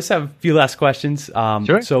I just have a few last questions.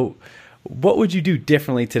 Sure. So what would you do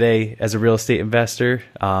differently today as a real estate investor?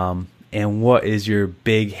 And what is your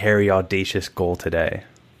big, hairy, audacious goal today?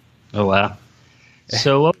 Oh, wow.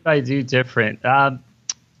 So what would I do different?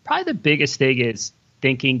 Probably the biggest thing is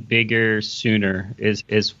thinking bigger sooner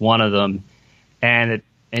is one of them. And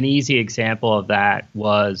an easy example of that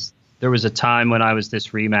was there was a time when I was this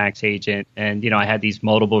Remax agent and, I had these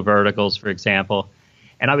multiple verticals, for example,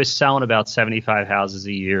 and I was selling about 75 houses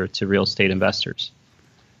a year to real estate investors.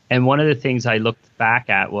 And one of the things I looked back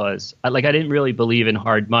at was, I didn't really believe in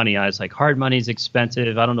hard money. I was like, hard money is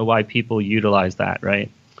expensive. I don't know why people utilize that,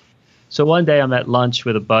 right? So one day I'm at lunch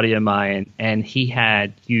with a buddy of mine, and he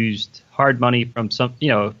had used hard money from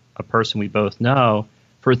a person we both know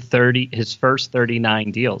for his first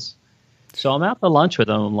 39 deals. So I'm out to lunch with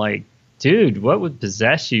him. I'm like, dude, what would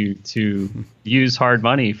possess you to use hard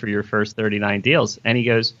money for your first 39 deals? And he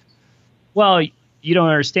goes, well, you don't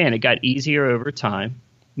understand. It got easier over time.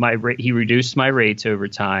 He reduced my rates over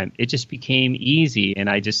time. It just became easy, and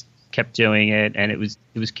I just kept doing it, and it was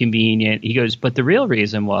convenient. He goes, but the real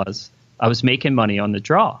reason was I was making money on the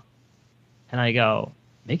draw. And I go,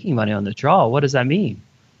 making money on the draw? What does that mean?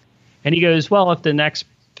 And he goes, well, if the next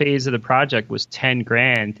phase of the project was 10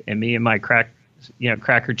 grand and me and my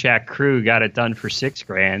Cracker Jack crew got it done for 6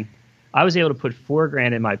 grand, I was able to put 4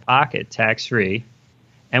 grand in my pocket tax free.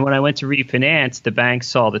 And when I went to refinance, the bank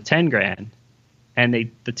saw the 10 grand. And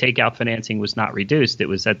the takeout financing was not reduced. It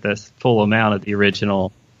was at the full amount of the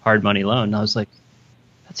original hard money loan. And I was like,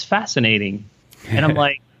 that's fascinating. And I'm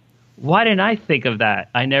like, why didn't I think of that?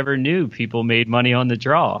 I never knew people made money on the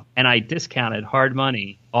draw. And I discounted hard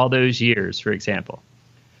money all those years, for example.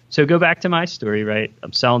 So go back to my story, right?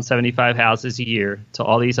 I'm selling 75 houses a year to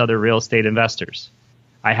all these other real estate investors.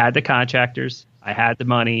 I had the contractors. I had the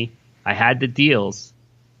money. I had the deals.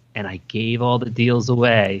 And I gave all the deals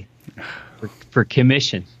away for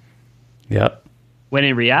commission. Yep. When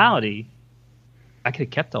in reality, I could have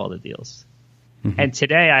kept all the deals. And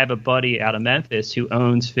today I have a buddy out of Memphis who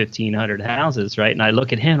owns 1,500 houses, right? And I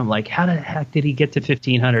look at him, I'm like, how the heck did he get to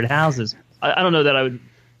 1,500 houses? I don't know that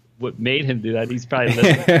what made him do that. He's probably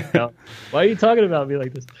listening. Why are you talking about me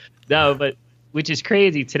like this? No, but which is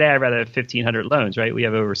crazy. Today, I'd rather have 1,500 loans, right? We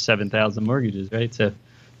have over 7,000 mortgages, right? So,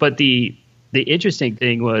 but the interesting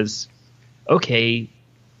thing was, okay,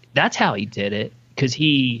 that's how he did it, because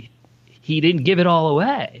he didn't give it all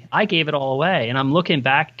away. I gave it all away. And I'm looking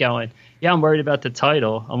back going, yeah, I'm worried about the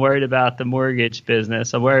title. I'm worried about the mortgage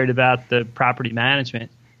business. I'm worried about the property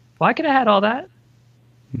management. Well, I could have had all that.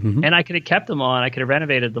 Mm-hmm. And I could have kept them all, and I could have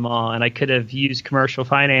renovated them all, and I could have used commercial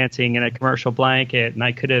financing and a commercial blanket, and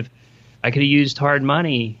I could have used hard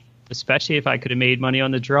money, especially if I could have made money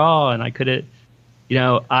on the draw, and I could have,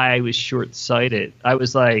 I was short-sighted. I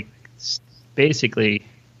was like basically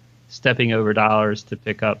stepping over dollars to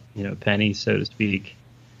pick up, pennies, so to speak.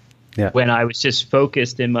 Yeah. When I was just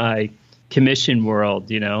focused in my commission world,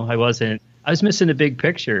 I was missing the big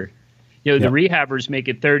picture. The rehabbers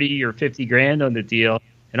making 30 or 50 grand on the deal,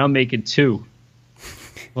 and I'm making 2.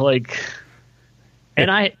 But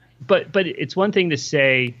it's one thing to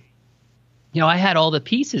say, I had all the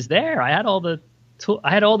pieces there. I had all the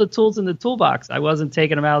tools in the toolbox. I wasn't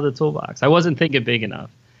taking them out of the toolbox. I wasn't thinking big enough.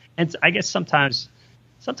 And I guess sometimes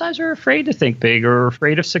we're afraid to think big, or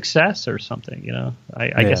afraid of success or something,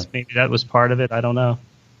 I guess maybe that was part of it. I don't know.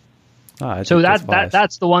 So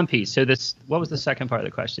that's the one piece. So what was the second part of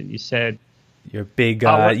the question? You said your big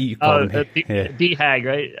you called him BHAG,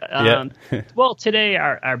 right? Well, today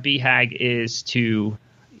our BHAG is to,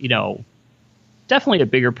 definitely a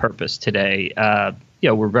bigger purpose today.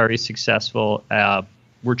 We're very successful.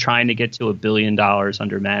 We're trying to get to $1 billion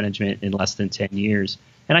under management in less than 10 years.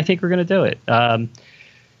 And I think we're going to do it.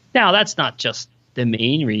 Now, that's not just the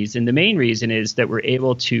main reason. The main reason is that we're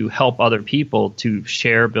able to help other people to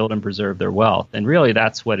share, build, and preserve their wealth. And really,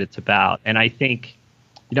 that's what it's about. And I think,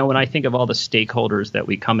 when I think of all the stakeholders that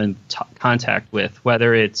we come in contact with,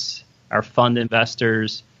 whether it's our fund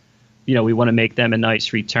investors, we want to make them a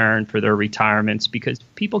nice return for their retirements, because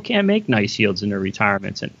people can't make nice yields in their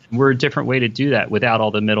retirements. And we're a different way to do that without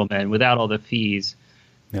all the middlemen, without all the fees.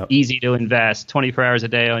 Yep. Easy to invest, 24 hours a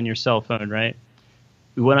day on your cell phone, right?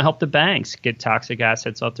 We want to help the banks get toxic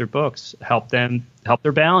assets off their books, help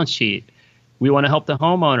their balance sheet. We want to help the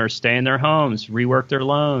homeowners stay in their homes, rework their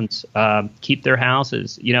loans, keep their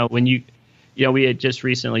houses. We had just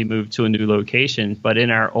recently moved to a new location, but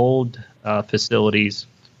in our old facilities,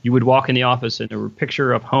 you would walk in the office and there were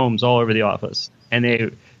pictures of homes all over the office,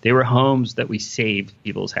 and they were homes that we saved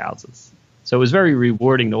people's houses. So it was very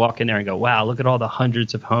rewarding to walk in there and go, wow, look at all the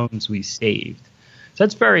hundreds of homes we saved. So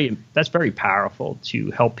that's very powerful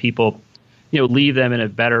to help people, leave them in a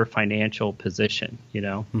better financial position.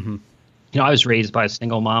 Mm-hmm. I was raised by a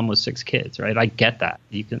single mom with 6 kids, right? I get that.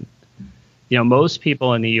 Most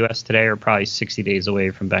people in the U.S. today are probably 60 days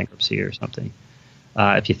away from bankruptcy or something.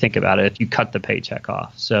 If you think about it, if you cut the paycheck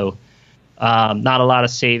off. So not a lot of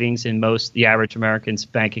savings in the average American's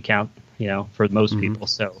bank account, for most mm-hmm. people.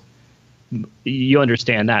 So you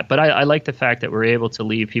understand that. But I like the fact that we're able to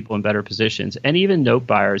leave people in better positions. And even note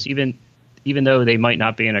buyers, even though they might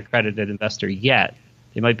not be an accredited investor yet,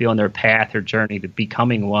 they might be on their path or journey to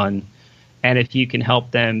becoming one. And if you can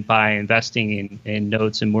help them by investing in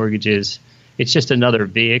notes and mortgages, it's just another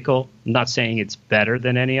vehicle. I'm not saying it's better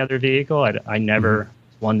than any other vehicle. I never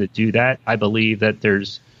mm-hmm. wanted to do that. I believe that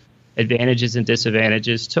there's advantages and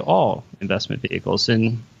disadvantages to all investment vehicles.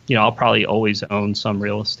 And, I'll probably always own some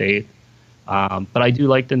real estate. But I do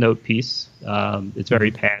like the note piece. It's very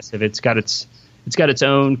passive. It's got its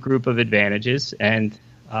own group of advantages, and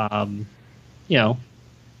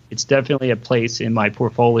it's definitely a place in my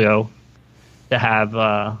portfolio to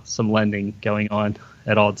have some lending going on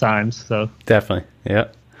at all times. So definitely, yeah,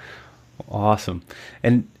 awesome.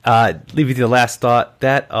 And leave you the last thought.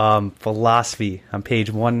 That philosophy on page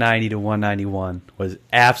 190 to 191 was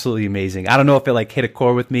absolutely amazing. I don't know if it hit a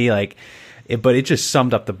chord with me, but it just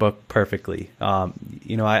summed up the book perfectly. I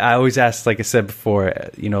always ask, like I said before,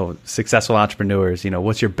 successful entrepreneurs,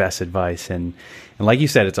 what's your best advice? And like you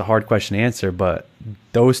said, it's a hard question to answer, but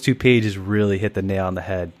those 2 pages really hit the nail on the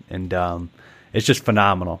head. And it's just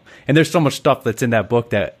phenomenal. And there's so much stuff that's in that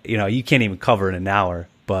book that, you can't even cover in an hour.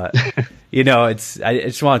 But, I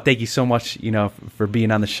just want to thank you so much, for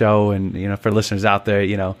being on the show, and, for listeners out there,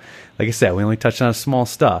 like I said, we only touched on small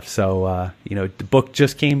stuff. So, the book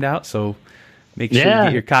just came out, so make sure you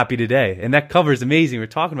get your copy today. And that cover is amazing. We're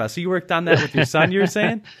talking about. So you worked on that with your son, you were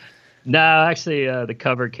saying? No, actually, the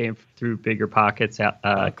cover came through Bigger Pockets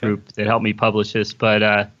group that helped me publish this.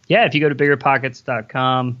 But if you go to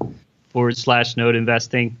biggerpockets.com/note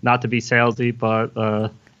investing, not to be salesy, but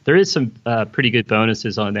there is some pretty good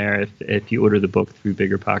bonuses on there if you order the book through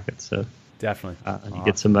Bigger Pockets. So definitely, you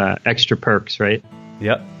get some extra perks, right?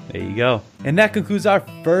 Yep, there you go. And that concludes our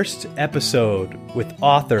first episode with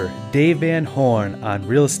author Dave Van Horn on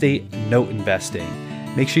real estate note investing.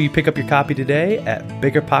 Make sure you pick up your copy today at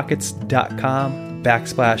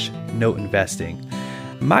biggerpockets.com/note investing.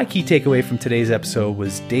 My key takeaway from today's episode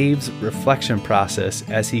was Dave's reflection process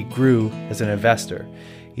as he grew as an investor.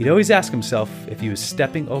 He'd always ask himself if he was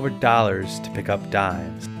stepping over dollars to pick up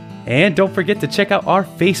dimes. And don't forget to check out our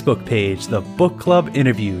Facebook page, The Book Club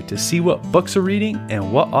Interview, to see what books we're reading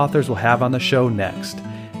and what authors we'll have on the show next.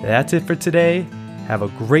 That's it for today. Have a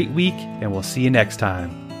great week, and we'll see you next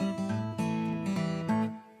time.